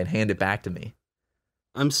the eye and hand it back to me.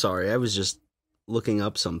 I'm sorry. I was just looking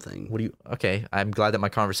up something. Okay. I'm glad that my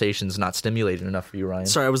conversation's not stimulating enough for you, Ryan.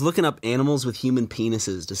 Sorry, I was looking up animals with human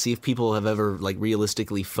penises to see if people have ever like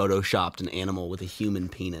realistically photoshopped an animal with a human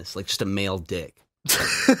penis, like just a male dick.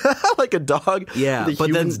 Like a dog? Yeah, with a but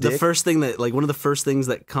then human's the dick? first thing that, like one of the first things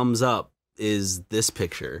that comes up is this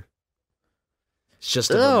picture. It's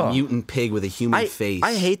just a mutant pig with a human face.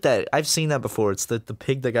 I hate that. I've seen that before. It's the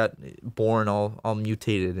pig that got born all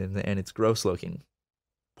mutated and it's gross looking.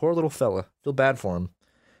 Poor little fella. Feel bad for him.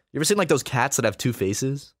 You ever seen like those cats that have two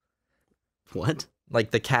faces? What?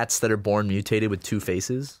 Like the cats that are born mutated with two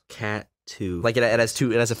faces? Cat two. Like it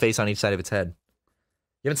has a face on each side of its head.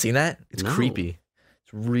 You haven't seen that? It's creepy.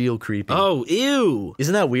 It's real creepy. Oh, ew.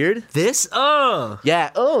 Isn't that weird? This? Yeah.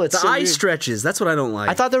 Oh, it's the so eye weird. stretches. That's what I don't like.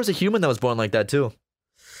 I thought there was a human that was born like that too.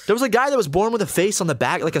 There was a guy that was born with a face on the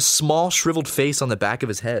back, like a small shriveled face on the back of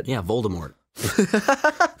his head. Yeah, Voldemort.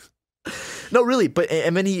 No, really, but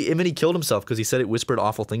and then he killed himself because he said it whispered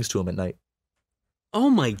awful things to him at night. Oh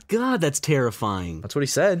my god, that's terrifying. That's what he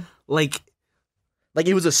said. Like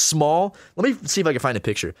it was a small. Let me see if I can find a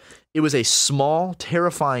picture. It was a small,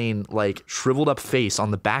 terrifying, like shriveled up face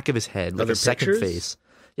on the back of his head, like a second face.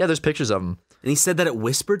 Yeah, there's pictures of him. And he said that it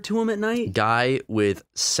whispered to him at night? Guy with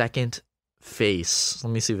second face.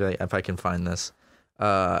 Let me see if I can find this.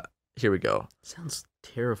 Here we go. Sounds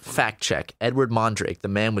terrifying. Fact check. Edward Mondrake, the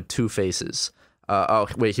man with two faces.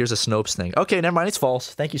 Wait, here's a Snopes thing. Okay, never mind. It's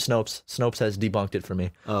false. Thank you, Snopes. Snopes has debunked it for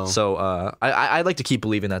me. Oh. So I'd like to keep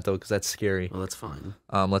believing that, though, because that's scary. Well, that's fine.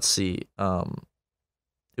 Let's see.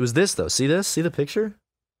 It was this, though. See this? See the picture?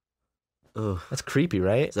 Ugh. That's creepy,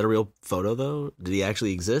 right? Is that a real photo, though? Did he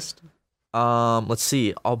actually exist? Let's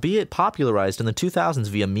see. Albeit popularized in the 2000s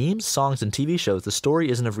via memes, songs, and TV shows, the story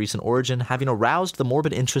isn't of recent origin, having aroused the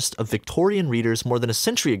morbid interest of Victorian readers more than a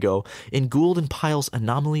century ago in Gould and Pyle's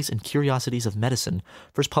Anomalies and Curiosities of Medicine,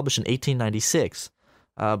 first published in 1896.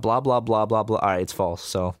 Blah, blah, blah, blah, blah. All right, it's false.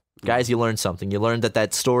 So, guys, you learned something. You learned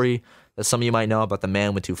that story that some of you might know about the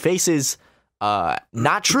man with two faces,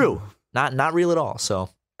 not true. Not real at all. So,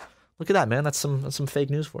 look at that, man. That's some fake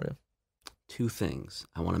news for you. Two things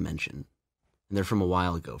I want to mention. And they're from a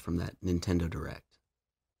while ago, from that Nintendo Direct.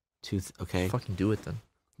 Okay? Fucking do it then.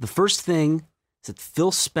 The first thing is that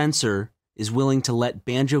Phil Spencer is willing to let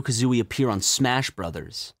Banjo-Kazooie appear on Smash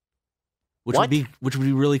Brothers. Which would be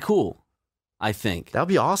really cool, I think. That would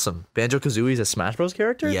be awesome. Banjo-Kazooie's a Smash Bros.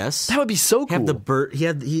 Character? Yes. That would be so cool. Have the bird.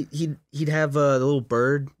 He'd have the little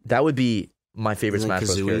bird. That would be my favorite Smash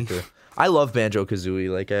Bros. Character. I love Banjo-Kazooie.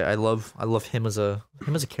 Like I love him as a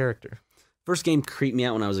character. First game creeped me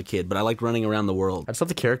out when I was a kid, but I liked running around the world. I just love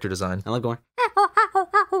the character design. I like going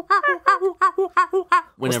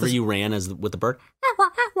whenever you ran with the bird.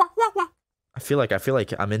 I feel like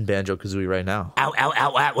I'm in Banjo-Kazooie right now. Ow, ow,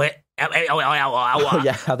 ow, ow, ow, ow, ow, ow, ow. Oh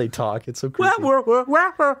yeah, how they talk. It's so creepy.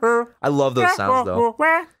 I love those sounds though.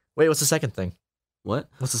 Wait, what's the second thing? What?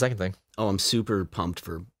 What's the second thing? Oh, I'm super pumped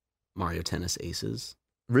for Mario Tennis Aces.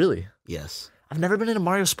 Really? Yes. I've never been into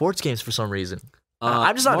Mario sports games for some reason.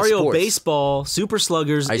 I'm just not Mario into sports. Baseball, Super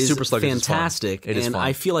Sluggers is Super Sluggers fantastic. It is fun.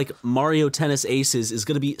 I feel like Mario Tennis Aces is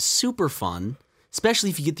going to be super fun,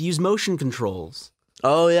 especially if you get to use motion controls.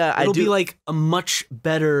 Oh yeah, It'll be like a much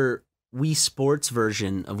better Wii Sports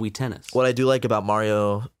version of Wii Tennis. What I do like about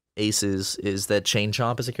Mario Aces is that Chain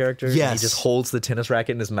Chomp is a character. Yes. He just holds the tennis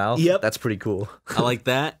racket in his mouth. Yep. That's pretty cool. I like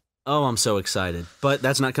that. Oh, I'm so excited. But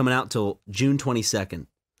that's not coming out till June 22nd.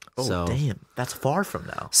 Oh, so, damn. That's far from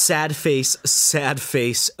now. sad face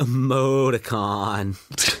emoticon.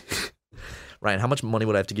 Ryan, how much money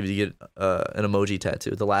would I have to give you to get an emoji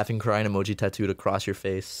tattoo? The laughing, crying emoji tattooed across your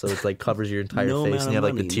face, so it like covers your entire face, and you have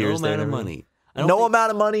like the tears there. No amount of money. No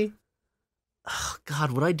amount of money. Oh,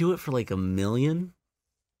 God, would I do it for like $1 million?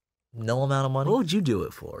 No amount of money. What would you do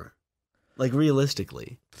it for? Like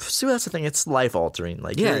realistically. See, that's the thing. It's life altering.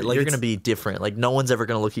 Like, Yeah, you're, like you're it's- gonna be different. Like, no one's ever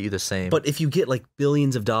gonna look at you the same. But if you get like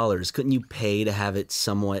billions of dollars, couldn't you pay to have it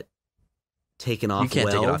somewhat taken off? you can't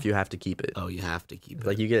take it well? off. You have to keep it. Oh, you have to keep it.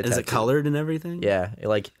 Like, you get it. Is it tattooed. colored and everything? Yeah.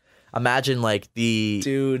 Like, imagine like the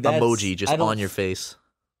Dude, that's- emoji just I don't- on your face.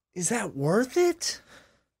 Is that worth it?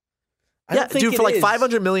 Yeah, dude, for like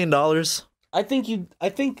 $500 million. I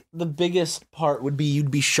think the biggest part would be you'd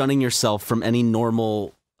be shunning yourself from any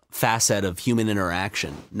normal facet of human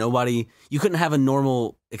interaction. You couldn't have a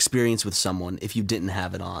normal experience with someone if you didn't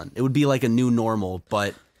have it on. It would be like a new normal,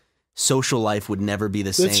 but social life would never be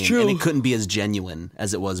the same. That's true. And it couldn't be as genuine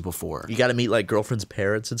as it was before. You got to meet like girlfriends'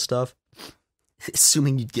 parents and stuff.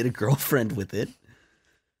 Assuming you'd get a girlfriend with it.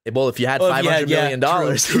 Well, if you had $500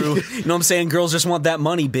 million, True. You know what I'm saying? Girls just want that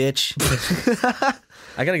money, bitch.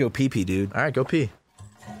 I gotta go pee-pee, dude. All right, go pee.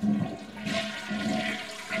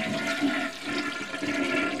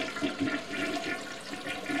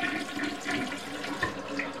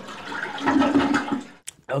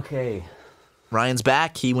 Okay. Ryan's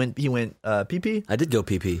back. He went pee pee. I did go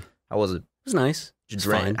pee-pee. How was it? It was nice. Did you It's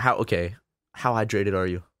drain? fine. How hydrated are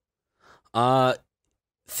you?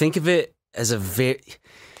 Think of it as a very...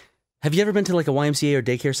 Have you ever been to like a YMCA or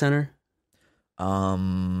daycare center?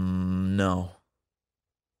 No.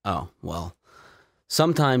 Oh, well.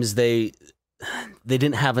 Sometimes they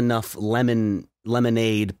didn't have enough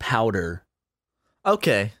lemonade powder.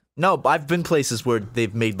 Okay. No, I've been places where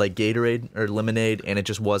they've made like Gatorade or lemonade, and it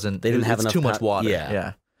just wasn't. They didn't have it's enough too much water.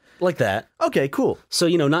 Yeah. Like that. Okay. Cool. So,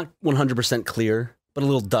 not 100% clear, but a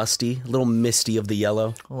little dusty, a little misty of the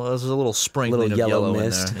yellow. Well, there's a little sprinkling Little of yellow yellow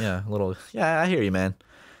mist. in there. Yeah, a little. Yeah, I hear you, man.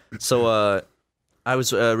 So, I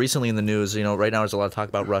was recently in the news. Right now there's a lot of talk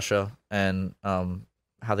about Russia and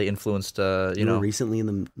how they influenced. You were recently in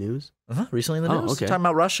the news? Recently in the Oh, news, okay. talking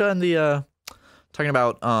about Russia and the talking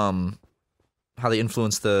about how they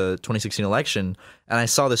influenced the 2016 election, and I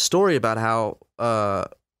saw this story about how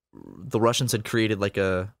the Russians had created like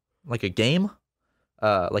a game,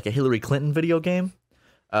 like a Hillary Clinton video game,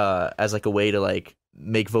 as like a way to like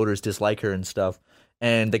make voters dislike her and stuff,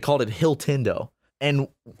 and they called it Hiltindo. And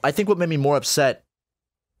I think what made me more upset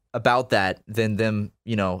about that than them,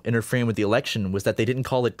 interfering with the election was that they didn't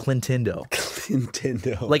call it Clintindo.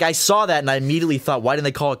 Clintindo. Like, I saw that and I immediately thought, why didn't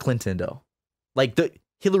they call it Clintindo? Like, the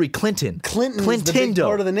Hillary Clinton. Clinton's the big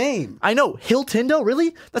part of the name. I know. Hiltindo?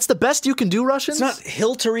 Really? That's the best you can do, Russians? It's not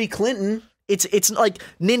Hillary Clinton. It's like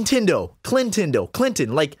Nintendo, Clintindo,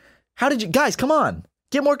 Clinton. Like, how did you... Guys, come on.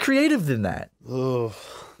 Get more creative than that. Ugh.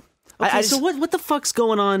 I Okay, so what the fuck's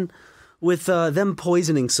going on with them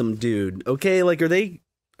poisoning some dude? Okay, like, are they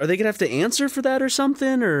gonna have to answer for that or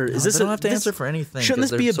something? Or is this they don't have to answer for anything. Shouldn't this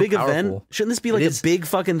 'cause be a they're so big event? powerful. Shouldn't this be It like a is. big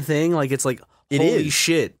fucking thing? Like, it's like, It holy is.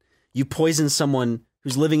 shit, you poison someone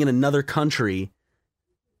who's living in another country,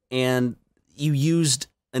 and you used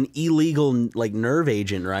an illegal like nerve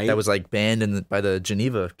agent, right? That was like banned by the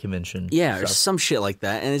Geneva Convention. yeah, or stuff. some shit like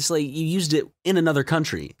that. And it's like you used it in another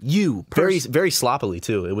country. You very very sloppily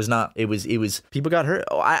too. It was not. It was people got hurt.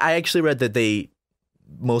 Oh, I actually read that they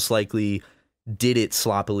most likely did it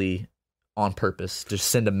sloppily on purpose to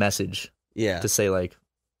send a message yeah. to say like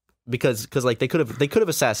because like they could have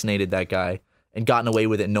assassinated that guy and gotten away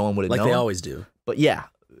with it. And no one would have like known. they always do. But yeah,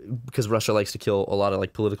 because Russia likes to kill a lot of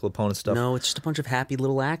like political opponents stuff. No, it's just a bunch of happy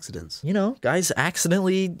little accidents. Guys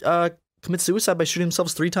accidentally commit suicide by shooting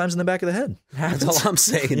themselves 3 times in the back of the head. That's all I'm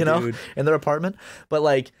saying, dude. In their apartment. But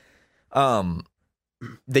like, I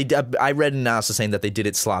read an analysis saying that they did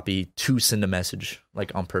it sloppy to send a message,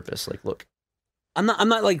 like on purpose. Like, look, I'm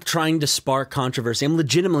not like trying to spark controversy. I'm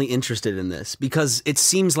legitimately interested in this because it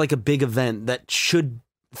seems like a big event that should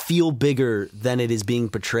feel bigger than it is being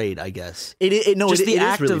portrayed, I guess. it just is the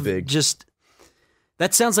act really of big. just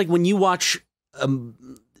that sounds like when you watch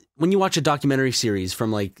a documentary series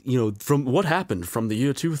from like, from what happened from the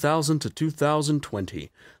year 2000 to 2020.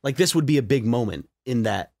 Like this would be a big moment in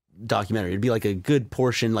that documentary. It'd be like a good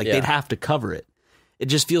portion, like Yeah. they'd have to cover it. It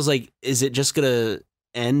just feels like, is it just going to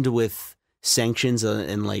end with sanctions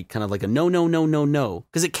and like kind of like a no,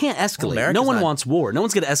 because it can't escalate. America's No one not- wants war. No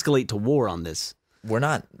one's going to escalate to war on this. We're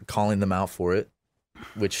not calling them out for it,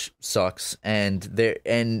 which sucks. And they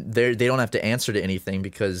don't have to answer to anything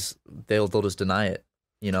because they'll just deny it.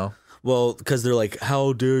 You know. Well, because they're like,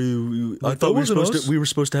 how dare you? I thought we were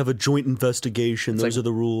supposed to have a joint investigation. Those are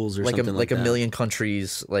the rules, or something like that. A million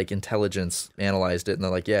countries, like intelligence, analyzed it, and they're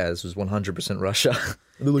like, "Yeah, this was 100% Russia."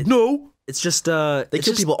 And they're like, "No, It's just they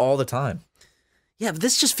kill people all the time." Yeah, but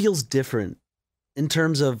this just feels different in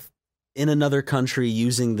terms of in another country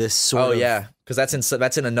using this sort of. Oh yeah, because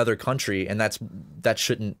that's in another country, and that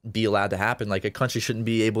shouldn't be allowed to happen. Like a country shouldn't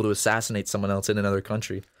be able to assassinate someone else in another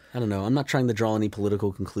country. I don't know. I'm not trying to draw any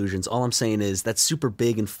political conclusions. All I'm saying is that's super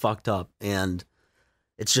big and fucked up, and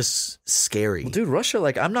it's just scary. Well, dude, Russia,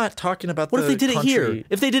 like, I'm not talking about What if they did it here?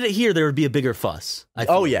 If they did it here, there would be a bigger fuss.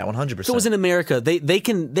 Oh, yeah, 100%. If it was in America, they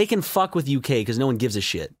can fuck with UK because no one gives a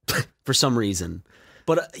shit for some reason.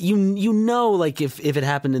 But you know, like, if it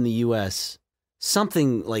happened in the US,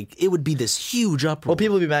 something, like, it would be this huge uproar. Well,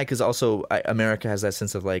 people would be mad because also America has that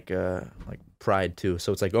sense of, like pride, too.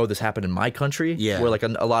 So it's like, oh, this happened in my country? Yeah. Where, like, a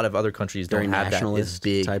lot of other countries Very don't have that. nationalist It's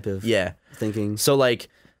big type of thinking. So, like,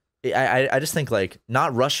 I just think, like,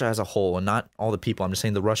 not Russia as a whole and not all the people. I'm just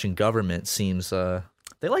saying the Russian government seems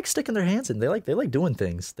they like sticking their hands in. They like doing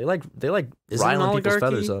things. They like Is it an riling people's oligarchy?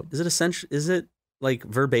 feathers up. Is it essential? Is it like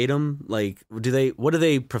verbatim? Like, what do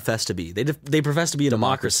they profess to be? They profess to be a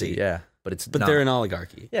democracy. Yeah, but it's But not. they're an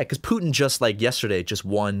oligarchy. Yeah, because Putin just like yesterday just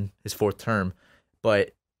won his 4th term,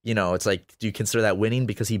 but you know it's like, do you consider that winning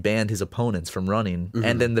because he banned his opponents from running,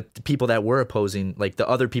 and then the people that were opposing, like the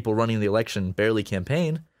other people running the election, barely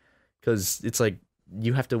campaigned because it's like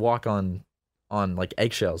you have to walk on like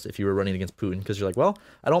eggshells if you were running against Putin because you're like, well,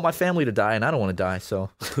 I don't want my family to die and I don't want to die, so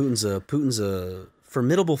Putin's a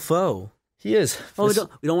formidable foe. he is. Oh, we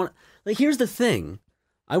don't want. Like, here's the thing.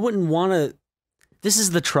 I wouldn't want to. This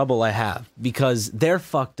is the trouble I have because they're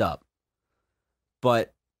fucked up,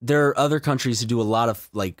 but there are other countries who do a lot of,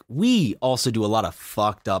 like, we also do a lot of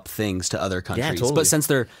fucked up things to other countries. totally. But since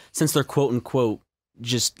they're quote unquote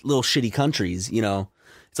just little shitty countries, you know,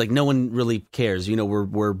 it's like no one really cares. You know,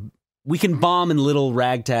 we can bomb in little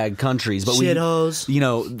ragtag countries, but Shitholes. we, you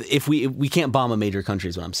know, if we can't bomb a major country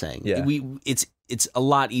is what I'm saying. Yeah. It's a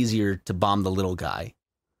lot easier to bomb the little guy.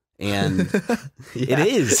 And Yeah, it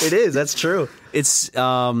is. It is. That's true. It's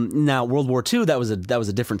now World War II. That was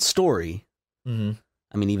a different story. Mm-hmm.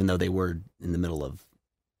 I mean, even though they were in the middle of,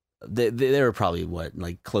 they were probably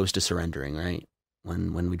close to surrendering, right?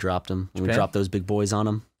 When we dropped them, when we Japan? dropped those big boys on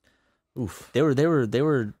them. Oof. They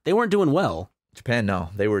weren't doing well. Japan, no,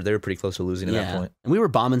 they were pretty close to losing at that point. And we were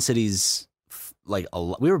bombing cities. We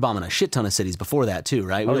were bombing a shit ton of cities before that too,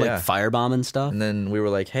 right? We were like firebombing stuff. And then we were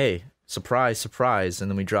like, hey, surprise, surprise.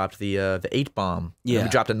 And then we dropped the 8 bomb. Yeah. And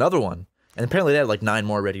we dropped another one. And apparently they had like 9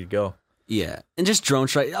 more ready to go. Yeah, and just drone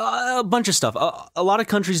strike, a bunch of stuff. A lot of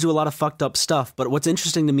countries do a lot of fucked up stuff, but what's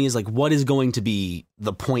interesting to me is like, what is going to be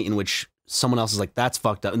the point in which someone else is like, that's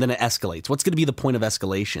fucked up, and then it escalates? What's going to be the point of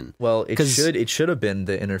escalation? Well, it should have been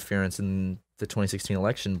the interference in the 2016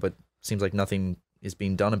 election, but seems like nothing is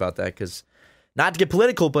being done about that because, not to get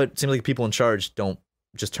political, but it seems like people in charge don't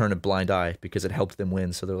just turn a blind eye because it helped them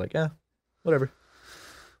win. So they're like, whatever.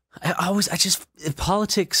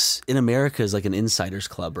 Politics in America is like an insider's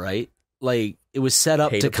club, right? Like, it was set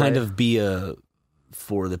up to kind of be a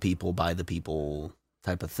for the people, by the people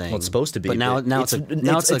type of thing. Well, it's supposed to be. But now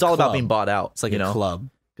it's all about being bought out. It's like a club.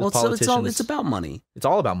 Well, it's about money. It's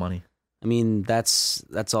all about money. I mean, that's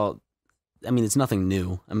all. I mean, it's nothing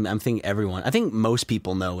new. I think most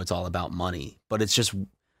people know it's all about money, but it's just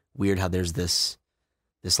weird how there's this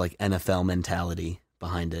like NFL mentality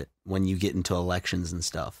behind it when you get into elections and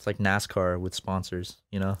stuff. It's like NASCAR with sponsors,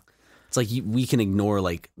 you know? It's like we can ignore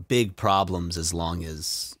like big problems as long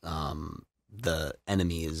as the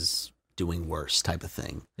enemy is doing worse type of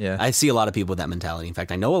thing. Yeah. I see a lot of people with that mentality. In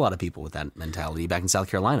fact, I know a lot of people with that mentality back in South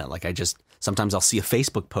Carolina. Like, sometimes I'll see a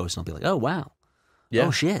Facebook post and I'll be like, oh, wow. Yeah.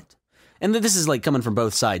 Oh, shit. And this is like coming from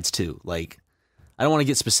both sides too. Like, I don't want to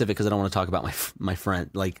get specific because I don't want to talk about my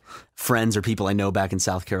friends or people I know back in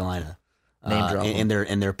South Carolina. Name drop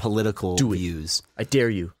and their political views. I dare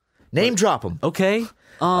you. Name drop them. Okay.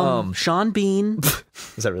 Sean Bean.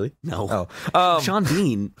 Is that really? No. Oh. Sean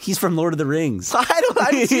Bean. He's from Lord of the Rings. I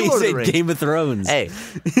didn't see Lord of the Rings. Game of Thrones. Hey,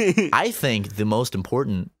 I think the most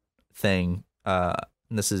important thing, and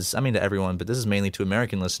this is, I mean to everyone, but this is mainly to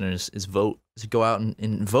American listeners, is vote. Is go out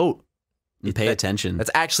and vote. And pay attention.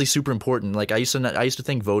 That's actually super important. Like I used to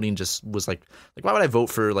think voting just was like why would I vote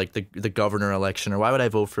for like the governor election, or why would I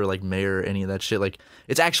vote for like mayor, or any of that shit? Like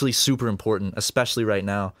it's actually super important, especially right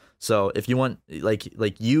now. So if you want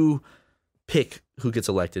like you pick who gets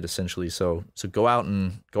elected essentially. So go out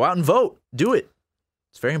and vote. Do it.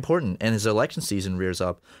 It's very important. And as election season rears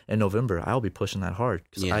up in November, I'll be pushing that hard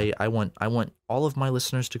because I want all of my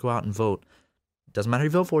listeners to go out and vote. Doesn't matter who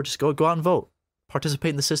you vote for, just go out and vote. Participate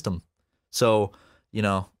in the system. So,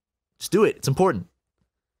 just do it. It's important.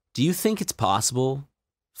 Do you think it's possible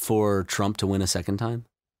for Trump to win a second time?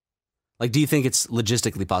 Like, do you think it's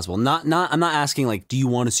logistically possible? I'm not asking like, do you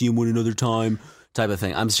want to see him win another time type of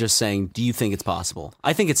thing. I'm just saying, do you think it's possible?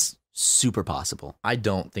 I think it's super possible. I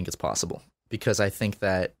don't think it's possible because I think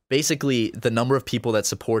that basically the number of people that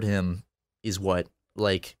support him is what,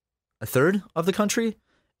 like a third of the country?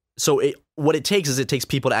 So what it takes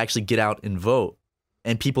people to actually get out and vote.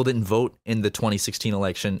 And people didn't vote in the 2016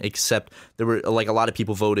 election, except there were like a lot of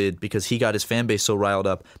people voted because he got his fan base so riled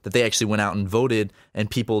up that they actually went out and voted, and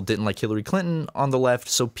people didn't like Hillary Clinton on the left.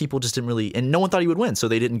 So people just didn't really, and no one thought he would win. So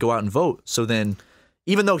they didn't go out and vote. So then,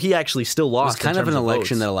 even though he actually still lost, it was kind of an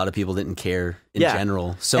election that a lot of people didn't care in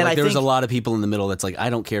general. So like, there was a lot of people in the middle that's like, I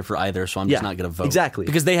don't care for either, so I'm just not going to vote. Exactly.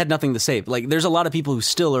 Because they had nothing to say. Like, there's a lot of people who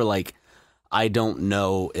still are like, I don't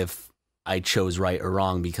know if I chose right or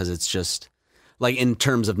wrong because it's just, like in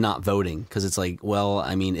terms of not voting, because it's like, well,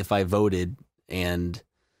 I mean, if I voted and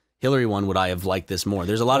Hillary won, would I have liked this more?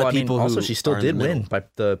 There's a lot of people who also she still did win by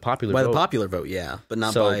the popular vote. By the popular vote, yeah, but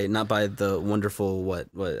not by the wonderful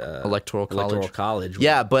electoral college.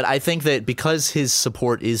 Yeah, but I think that because his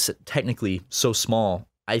support is technically so small,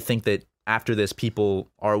 I think that after this, people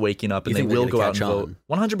are waking up and they will go out and vote.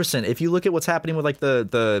 100%. If you look at what's happening with like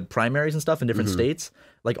the primaries and stuff in different states,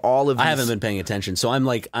 like all of these, I haven't been paying attention, so I'm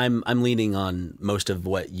leaning on most of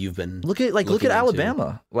what you've been. Look at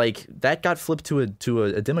Alabama, like that got flipped to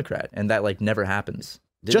a Democrat, and that like never happens.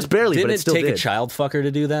 Just barely, but it still did. Didn't it take a child fucker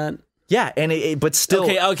to do that? Yeah, and but still.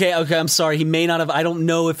 Okay. I'm sorry. He may not have. I don't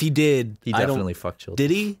know if he did. He definitely fucked children.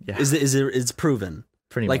 Did he? Yeah. It's proven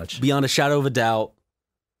pretty much beyond a shadow of a doubt.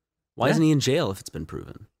 Why isn't he in jail if it's been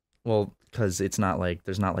proven? Well, because there's not like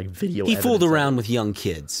video. He fooled around with young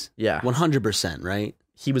kids. Yeah, 100%. Right.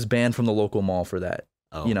 He was banned from the local mall for that.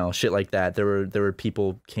 Oh. Shit like that. There were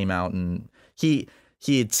people came out and he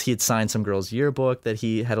had signed some girl's yearbook that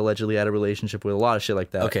he had allegedly had a relationship with. A lot of shit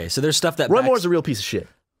like that. Okay, so there's stuff that Roy Moore's a real piece of shit.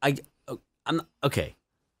 I'm okay.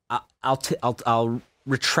 I'll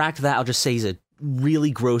retract that. I'll just say he's a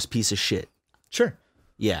really gross piece of shit. Sure.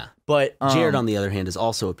 Yeah. But Jared, on the other hand, is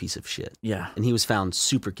also a piece of shit. Yeah. And he was found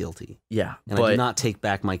super guilty. Yeah. And I do not take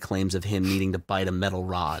back my claims of him needing to bite a metal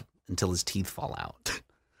rod until his teeth fall out.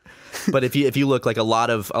 But if you look, like a lot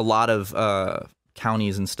of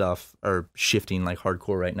counties and stuff are shifting like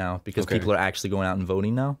hardcore right now because people are actually going out and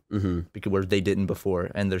voting now, because where they didn't before,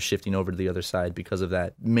 and they're shifting over to the other side because of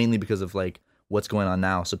that, mainly because of like what's going on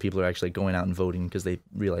now. So people are actually going out and voting because they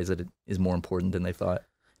realize that it is more important than they thought.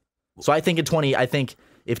 So I think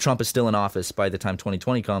if Trump is still in office by the time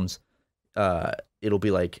 2020 comes, it'll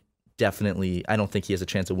be like definitely. I don't think he has a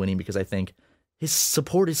chance of winning because I think his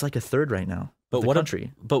support is like a third right now. But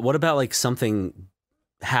what about like something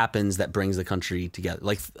happens that brings the country together?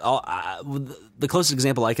 Like the closest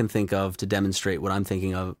example I can think of to demonstrate what I'm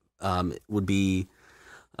thinking of would be,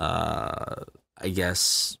 I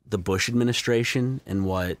guess, the Bush administration and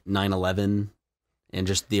what 9/11 and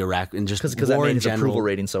just the Iraq and just because that made his approval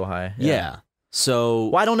rating so high. Yeah.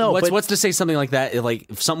 So I don't know. What's to say something like that?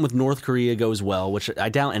 If something with North Korea goes well, which I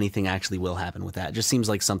doubt anything actually will happen with that. It just seems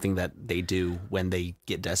like something that they do when they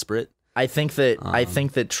get desperate. I think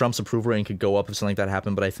that Trump's approval rating could go up if something like that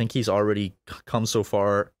happened, but I think he's already come so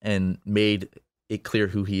far and made it clear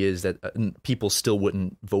who he is that people still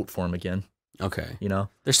wouldn't vote for him again. Okay.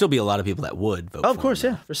 There'd still be a lot of people that would vote for him. Of course,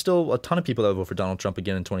 yeah. There's still a ton of people that would vote for Donald Trump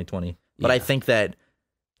again in 2020. But I think that,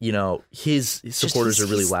 his supporters are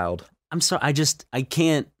really loud. I'm sorry. I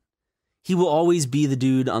can't. He will always be the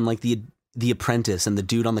dude on like the Apprentice and the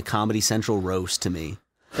dude on the Comedy Central roast to me.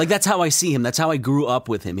 Like that's how I see him. That's how I grew up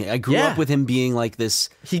with him. I grew up with him being like this.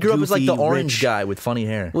 He grew up as like the orange rich guy with funny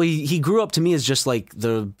hair. Well, he grew up to me as just like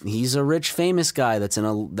he's a rich famous guy that's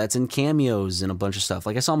in cameos and a bunch of stuff.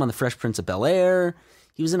 Like I saw him on the Fresh Prince of Bel-Air.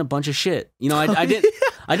 He was in a bunch of shit. I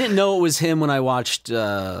didn't know it was him when I watched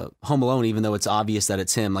Home Alone, even though it's obvious that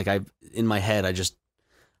it's him. Like in my head,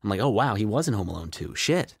 I'm like, oh wow, he was in Home Alone too.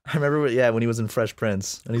 Shit. I remember, when he was in Fresh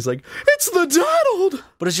Prince, and he's like, "It's the Donald."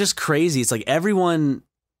 But it's just crazy. It's like everyone.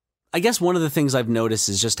 I guess one of the things I've noticed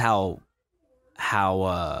is just how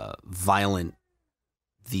violent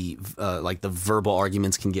the verbal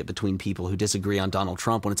arguments can get between people who disagree on Donald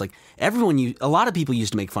Trump, when it's like a lot of people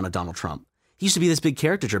used to make fun of Donald Trump. He used to be this big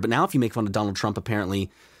caricature, but now if you make fun of Donald Trump,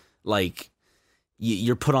 apparently, like,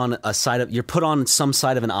 you're put on some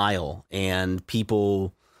side of an aisle, and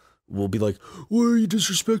people will be like, "Why are you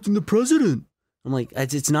disrespecting the president?" I'm like,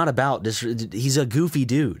 it's not about he's a goofy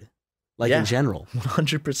dude, in general.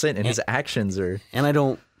 100%, and his actions are. And I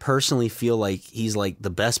don't personally feel like he's like the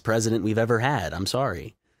best president we've ever had. I'm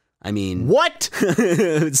sorry. I mean, what?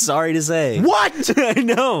 Sorry to say. What? I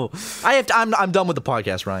know. I'm done with the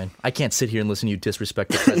podcast, Ryan. I can't sit here and listen to you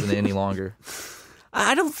disrespect the president any longer.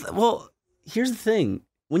 I don't. Well, here's the thing.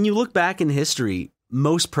 When you look back in history,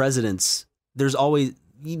 most presidents, there's always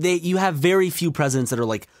you have very few presidents that are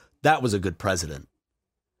like, that was a good president.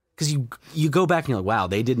 Because you go back and you're like, wow,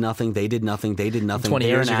 they did nothing. 20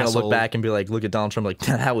 years, you're going to look back and be like, look at Donald Trump, like,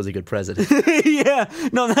 that was a good president. Yeah.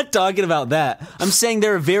 No, I'm not talking about that. I'm saying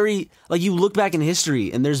there are you look back in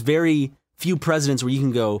history and there's very few presidents where you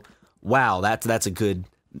can go, wow, that's a good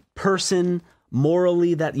person.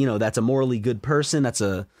 Morally, that's a morally good person. That's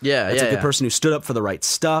a good person who stood up for the right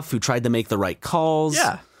stuff, who tried to make the right calls.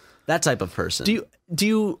 Yeah. That type of person.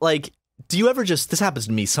 Do you ever this happens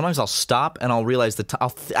to me, sometimes I'll stop and I'll realize that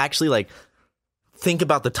I'll actually think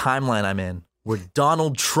about the timeline I'm in where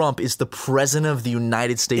Donald Trump is the president of the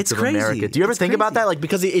United States of America. Do you ever think about that?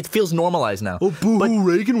 Because it feels normalized now. Oh, boo-hoo,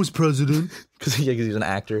 Reagan was president. Because he's an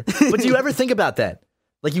actor. But do you ever think about that?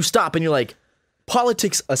 You stop and you're like,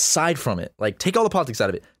 politics aside from it, take all the politics out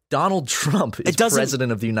of it, Donald Trump is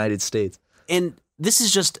president of the United States. And this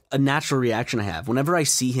is just a natural reaction I have whenever I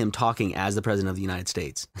see him talking as the president of the United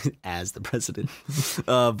States, as the president.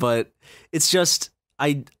 But it's just,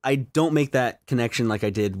 I don't make that connection like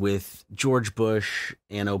I did with George Bush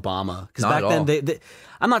and Obama. Because back then,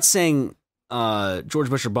 I'm not saying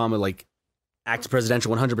George Bush or Obama act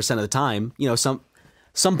presidential 100% of the time.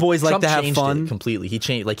 Some boys Trump like to have fun. Completely. He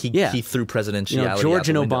changed. He threw presidentiality. George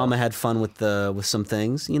and Obama had fun with some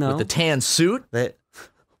things. With the tan suit.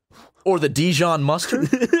 Or the Dijon mustard.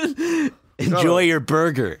 Enjoy your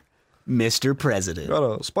burger, Mr. President.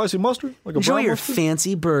 Got a spicy mustard? Enjoy your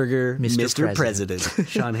fancy burger, Mr. President.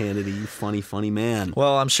 Sean Hannity, you funny, funny man.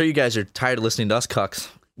 Well, I'm sure you guys are tired of listening to us cucks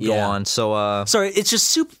go on. So, sorry, it's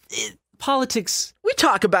just politics. We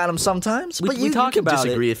talk about them sometimes, but you can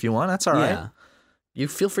disagree if you want. That's all right. Yeah. You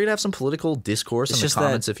feel free to have some political discourse in the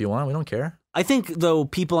comments if you want. We don't care. I think, though,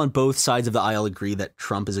 people on both sides of the aisle agree that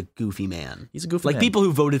Trump is a goofy man. He's a goofy man. People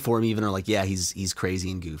who voted for him even are like, yeah, he's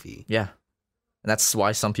crazy and goofy. Yeah. And that's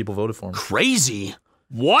why some people voted for him. Crazy?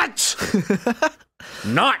 What?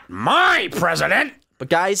 Not my president! But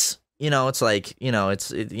guys, it's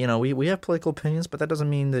we have political opinions, but that doesn't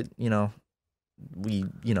mean that,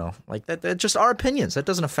 that's just our opinions. That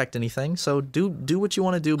doesn't affect anything. So do what you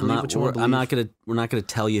want to do. Believe what you want to believe. We're not gonna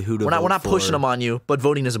tell you who to vote. We're not pushing them on you, but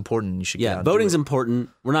voting is important. You should. Yeah, voting's important.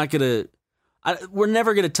 We're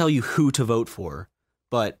never gonna tell you who to vote for,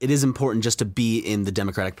 but it is important just to be in the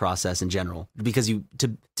democratic process in general, because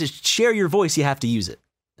to share your voice, you have to use it,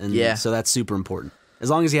 and so that's super important. As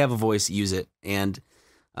long as you have a voice, use it, and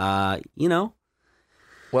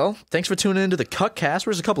Well, thanks for tuning into the Cuckcast.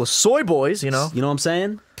 We're just a couple of soy boys, You know what I'm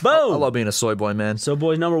saying? Boom! I love being a soy boy, man. Soy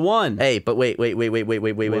boy's number one. Hey, but wait. What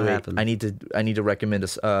happened? I need to recommend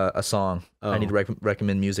a song. Oh. I need to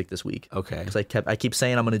recommend music this week. Okay. Because I keep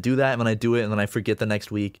saying I'm going to do that, and then I do it, and then I forget the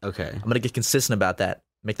next week. Okay. I'm going to get consistent about that.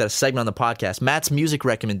 Make that a segment on the podcast. Matt's music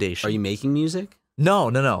recommendation. Are you making music? No. Are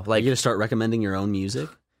you going to start recommending your own music?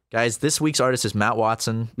 Guys, this week's artist is Matt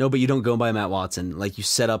Watson. No, but you don't go by Matt Watson. You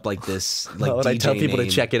set up this DJ I tell people name.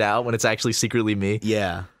 to check it out when it's actually secretly me.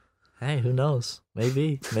 Yeah. Hey, who knows?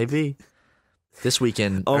 Maybe. This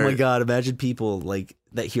weekend. Oh my God! Imagine people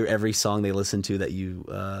that hear every song they listen to that you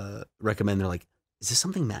recommend. They're like, "Is this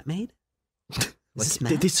something Matt made? Is this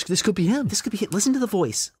Matt? This could be him. This could be him. Listen to the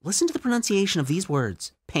voice. Listen to the pronunciation of these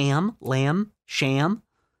words: Pam, lamb, sham."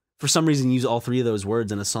 For some reason, use all three of those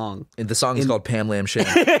words in a song. And the song is called Pam Lamb Sham.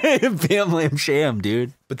 Pam Lamb Sham,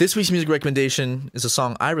 dude. But this week's music recommendation is a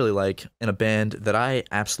song I really like in a band that I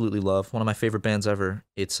absolutely love. One of my favorite bands ever.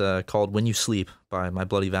 It's called When You Sleep by My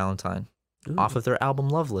Bloody Valentine. Ooh. Off of their album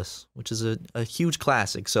Loveless, which is a huge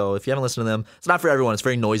classic. So if you haven't listened to them, it's not for everyone. It's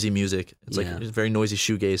very noisy music. It's it's very noisy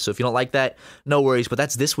shoegaze. So if you don't like that, no worries. But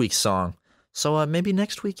that's this week's song. So maybe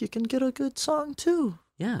next week you can get a good song too.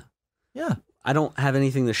 Yeah. Yeah. I don't have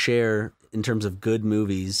anything to share in terms of good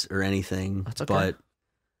movies or anything. That's okay. But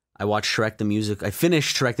I watched Shrek the Musical. I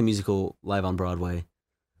finished Shrek the Musical live on Broadway.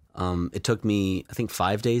 It took me, I think,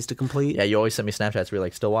 5 days to complete. Yeah, you always send me Snapchats where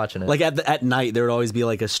you're still watching it. At night, there would always be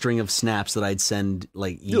a string of snaps that I'd send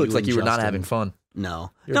you looked like you were not having fun.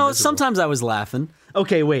 No. You're No, invisible. sometimes I was laughing.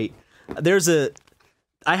 Okay, wait.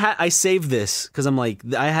 I saved this because I'm like,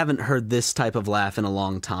 I haven't heard this type of laugh in a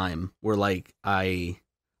long time where like I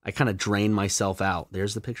kind of drain myself out.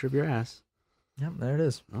 There's the picture of your ass. Yep, there it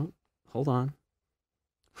is. Oh, hold on.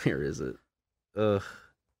 Where is it? Ugh.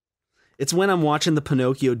 It's when I'm watching the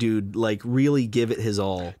Pinocchio dude like really give it his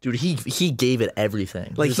all. Dude, he gave it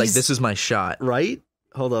everything. Like, He's like, he's- this is my shot. Right?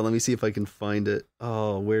 Hold on, let me see if I can find it.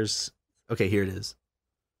 Oh, where's... Okay, here it is.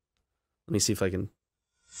 Let me see if I can...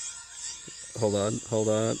 Hold on.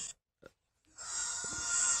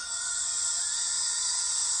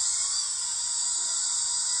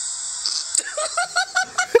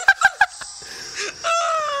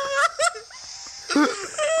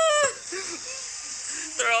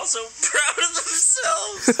 They're all so proud of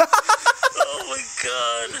themselves. Oh my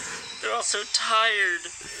god. They're all so tired.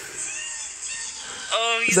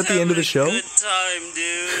 Oh, he's Is that the end of the show? Good time,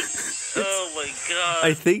 dude. Oh my god.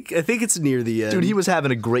 I think it's near the end. Dude, he was having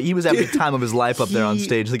the time of his life up there on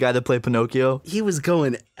stage. The guy that played Pinocchio. He was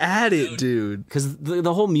going at it, dude. Because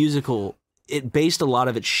the whole musical, it based a lot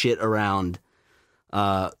of its shit around...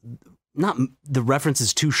 not the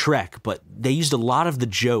references to Shrek, but they used a lot of the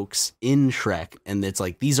jokes in Shrek, and it's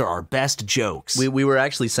like, these are our best jokes. We were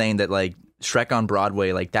actually saying that like Shrek on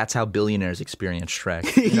Broadway, like that's how billionaires experience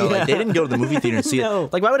Shrek. You know, like they didn't go to the movie theater and see No.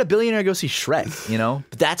 it. Like why would a billionaire go see Shrek? You know,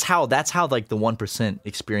 but that's how like the 1%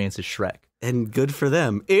 experiences Shrek. And good for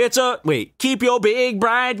them. Keep your big,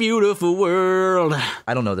 bright, beautiful world.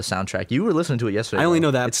 I don't know the soundtrack. You were listening to it yesterday. I only though.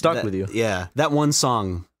 know that. It stuck with you. Yeah, that one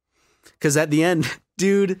song. Because at the end,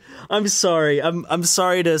 dude, I'm sorry. I'm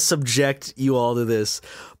sorry to subject you all to this,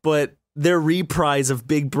 but their reprise of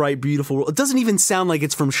Big, Bright, Beautiful World, it doesn't even sound like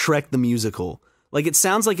it's from Shrek the Musical. Like, it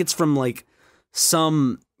sounds like it's from, like,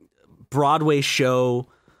 some Broadway show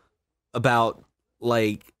about,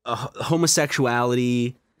 like,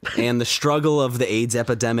 homosexuality and the struggle of the AIDS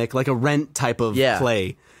epidemic, like a Rent type of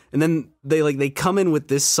play. And then they come in with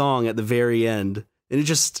this song at the very end, and it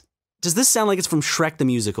just... Does this sound like it's from Shrek the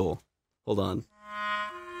Musical? Hold on.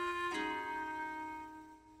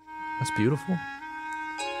 That's beautiful.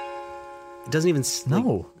 It doesn't even...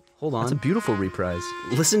 No. Hold on. That's a beautiful reprise.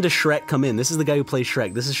 Listen to Shrek come in. This is the guy who plays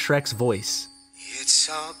Shrek. This is Shrek's voice. It's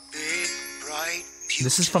a big, bright,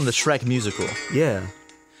 This is from the Shrek musical. Yeah.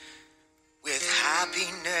 with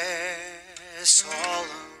happiness all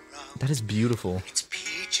around. That is beautiful. It's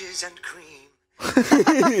peaches and cream.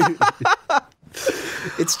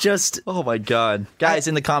 It's just... Oh my god. Guys,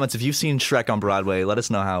 in the comments, if you've seen Shrek on Broadway, let us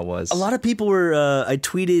know how it was. A lot of people were... I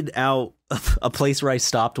tweeted out a place where I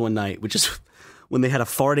stopped one night, which is when they had a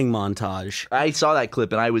farting montage. I saw that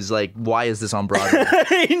clip and I was like, why is this on Broadway?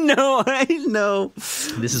 I know.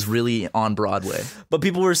 This is really on Broadway. But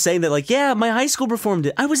people were saying that, like, yeah, my high school performed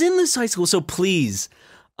it. I was in this high school, so please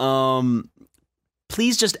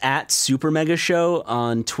just at Super Mega Show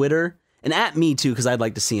on Twitter, and at me too, because I'd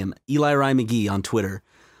like to see him. Eli Rye McGee on Twitter.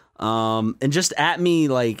 And just at me,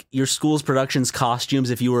 like, your school's productions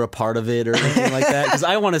costumes if you were a part of it or anything like that, because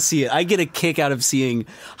I want to see it. I get a kick out of seeing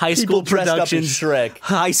high school dressed up in productions, Shrek.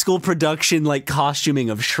 high school production, like,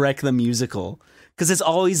 costuming of Shrek the Musical, because it's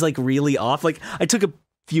always, like, really off. Like, I took a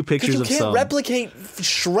few pictures of some. replicate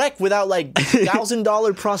Shrek without like $1,000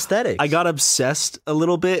 prosthetics. I got obsessed a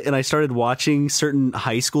little bit, and I started watching certain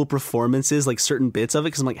high school performances, like certain bits of it,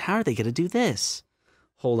 because I'm like, how are they going to do this?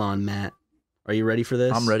 Hold on, Matt. Are you ready for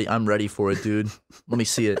this? I'm ready. I'm ready for it, dude. Let me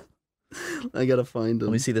see it. I got to find them.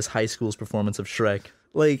 Let me see this high school's performance of Shrek.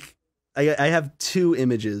 Like, I have two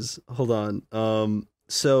images. Hold on.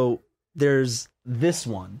 So there's this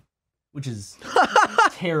one, which is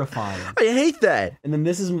terrifying. I hate that. And then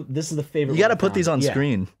this is the favorite. You got to one put these on Yeah.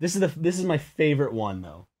 screen. This is my favorite one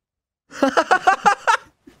though.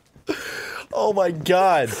 Oh my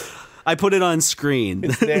god. I put it on screen.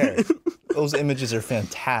 It's there. Those images are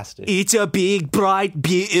fantastic. It's a big, bright,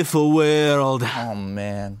 beautiful world. Oh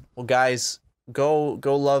man. Well, guys, go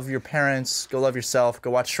love your parents. Go love yourself. Go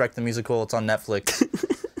watch Shrek the Musical. It's on Netflix.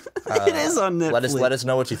 It is on Netflix. Let us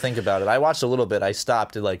know what you think about it. I watched a little bit. I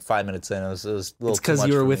stopped at like 5 minutes in. It was a little. It's too because much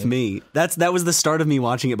you were for with me. That was the start of me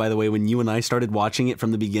watching it, by the way, when you and I started watching it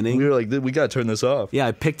from the beginning. We were like, we gotta turn this off. Yeah,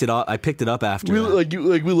 I picked it up after. We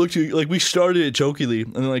that. we looked at, like we started it jokingly,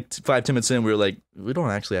 and then like 5-10 minutes in, we were like, we don't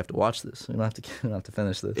actually have to watch this. We don't have to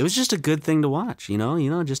finish this. It was just a good thing to watch, you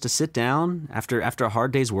know, just to sit down after a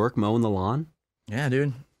hard day's work mowing the lawn. Yeah,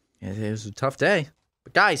 dude. It was a tough day.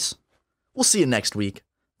 But guys, we'll see you next week.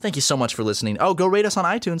 Thank you so much for listening. Oh, go rate us on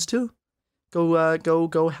iTunes too.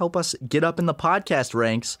 Go help us get up in the podcast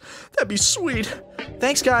ranks. That'd be sweet.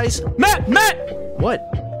 Thanks, guys. Matt! What?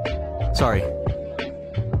 Sorry.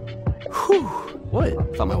 Whew.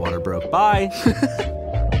 What? Thought my water broke. Bye.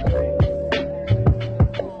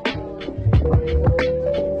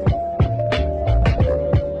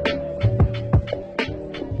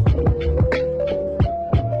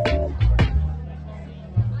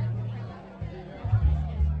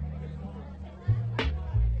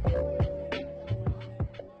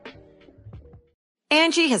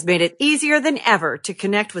 Angie has made it easier than ever to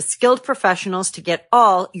connect with skilled professionals to get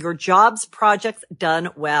all your jobs projects done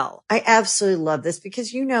well. I absolutely love this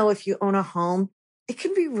because, you know, if you own a home, it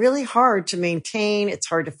can be really hard to maintain. It's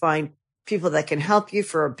hard to find people that can help you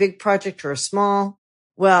for a big project or a small.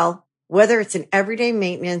 Well, whether it's in everyday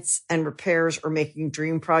maintenance and repairs or making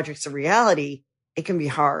dream projects a reality, it can be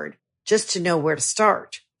hard just to know where to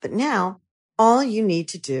start. But now all you need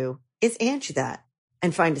to do is Angie that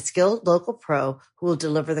and find a skilled local pro who will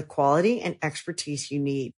deliver the quality and expertise you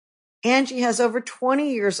need. Angie has over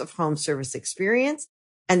 20 years of home service experience,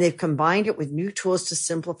 and they've combined it with new tools to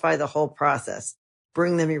simplify the whole process.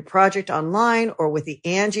 Bring them your project online or with the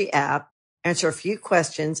Angie app, answer a few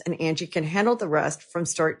questions, and Angie can handle the rest from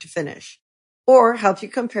start to finish. Or help you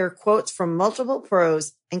compare quotes from multiple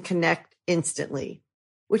pros and connect instantly,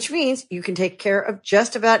 which means you can take care of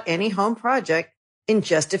just about any home project in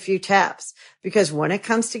just a few taps. Because when it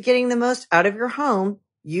comes to getting the most out of your home,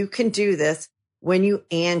 you can do this when you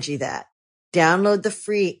Angie that. Download the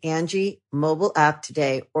free Angie mobile app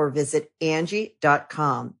today or visit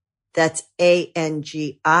Angie.com. That's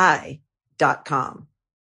ANGI.com.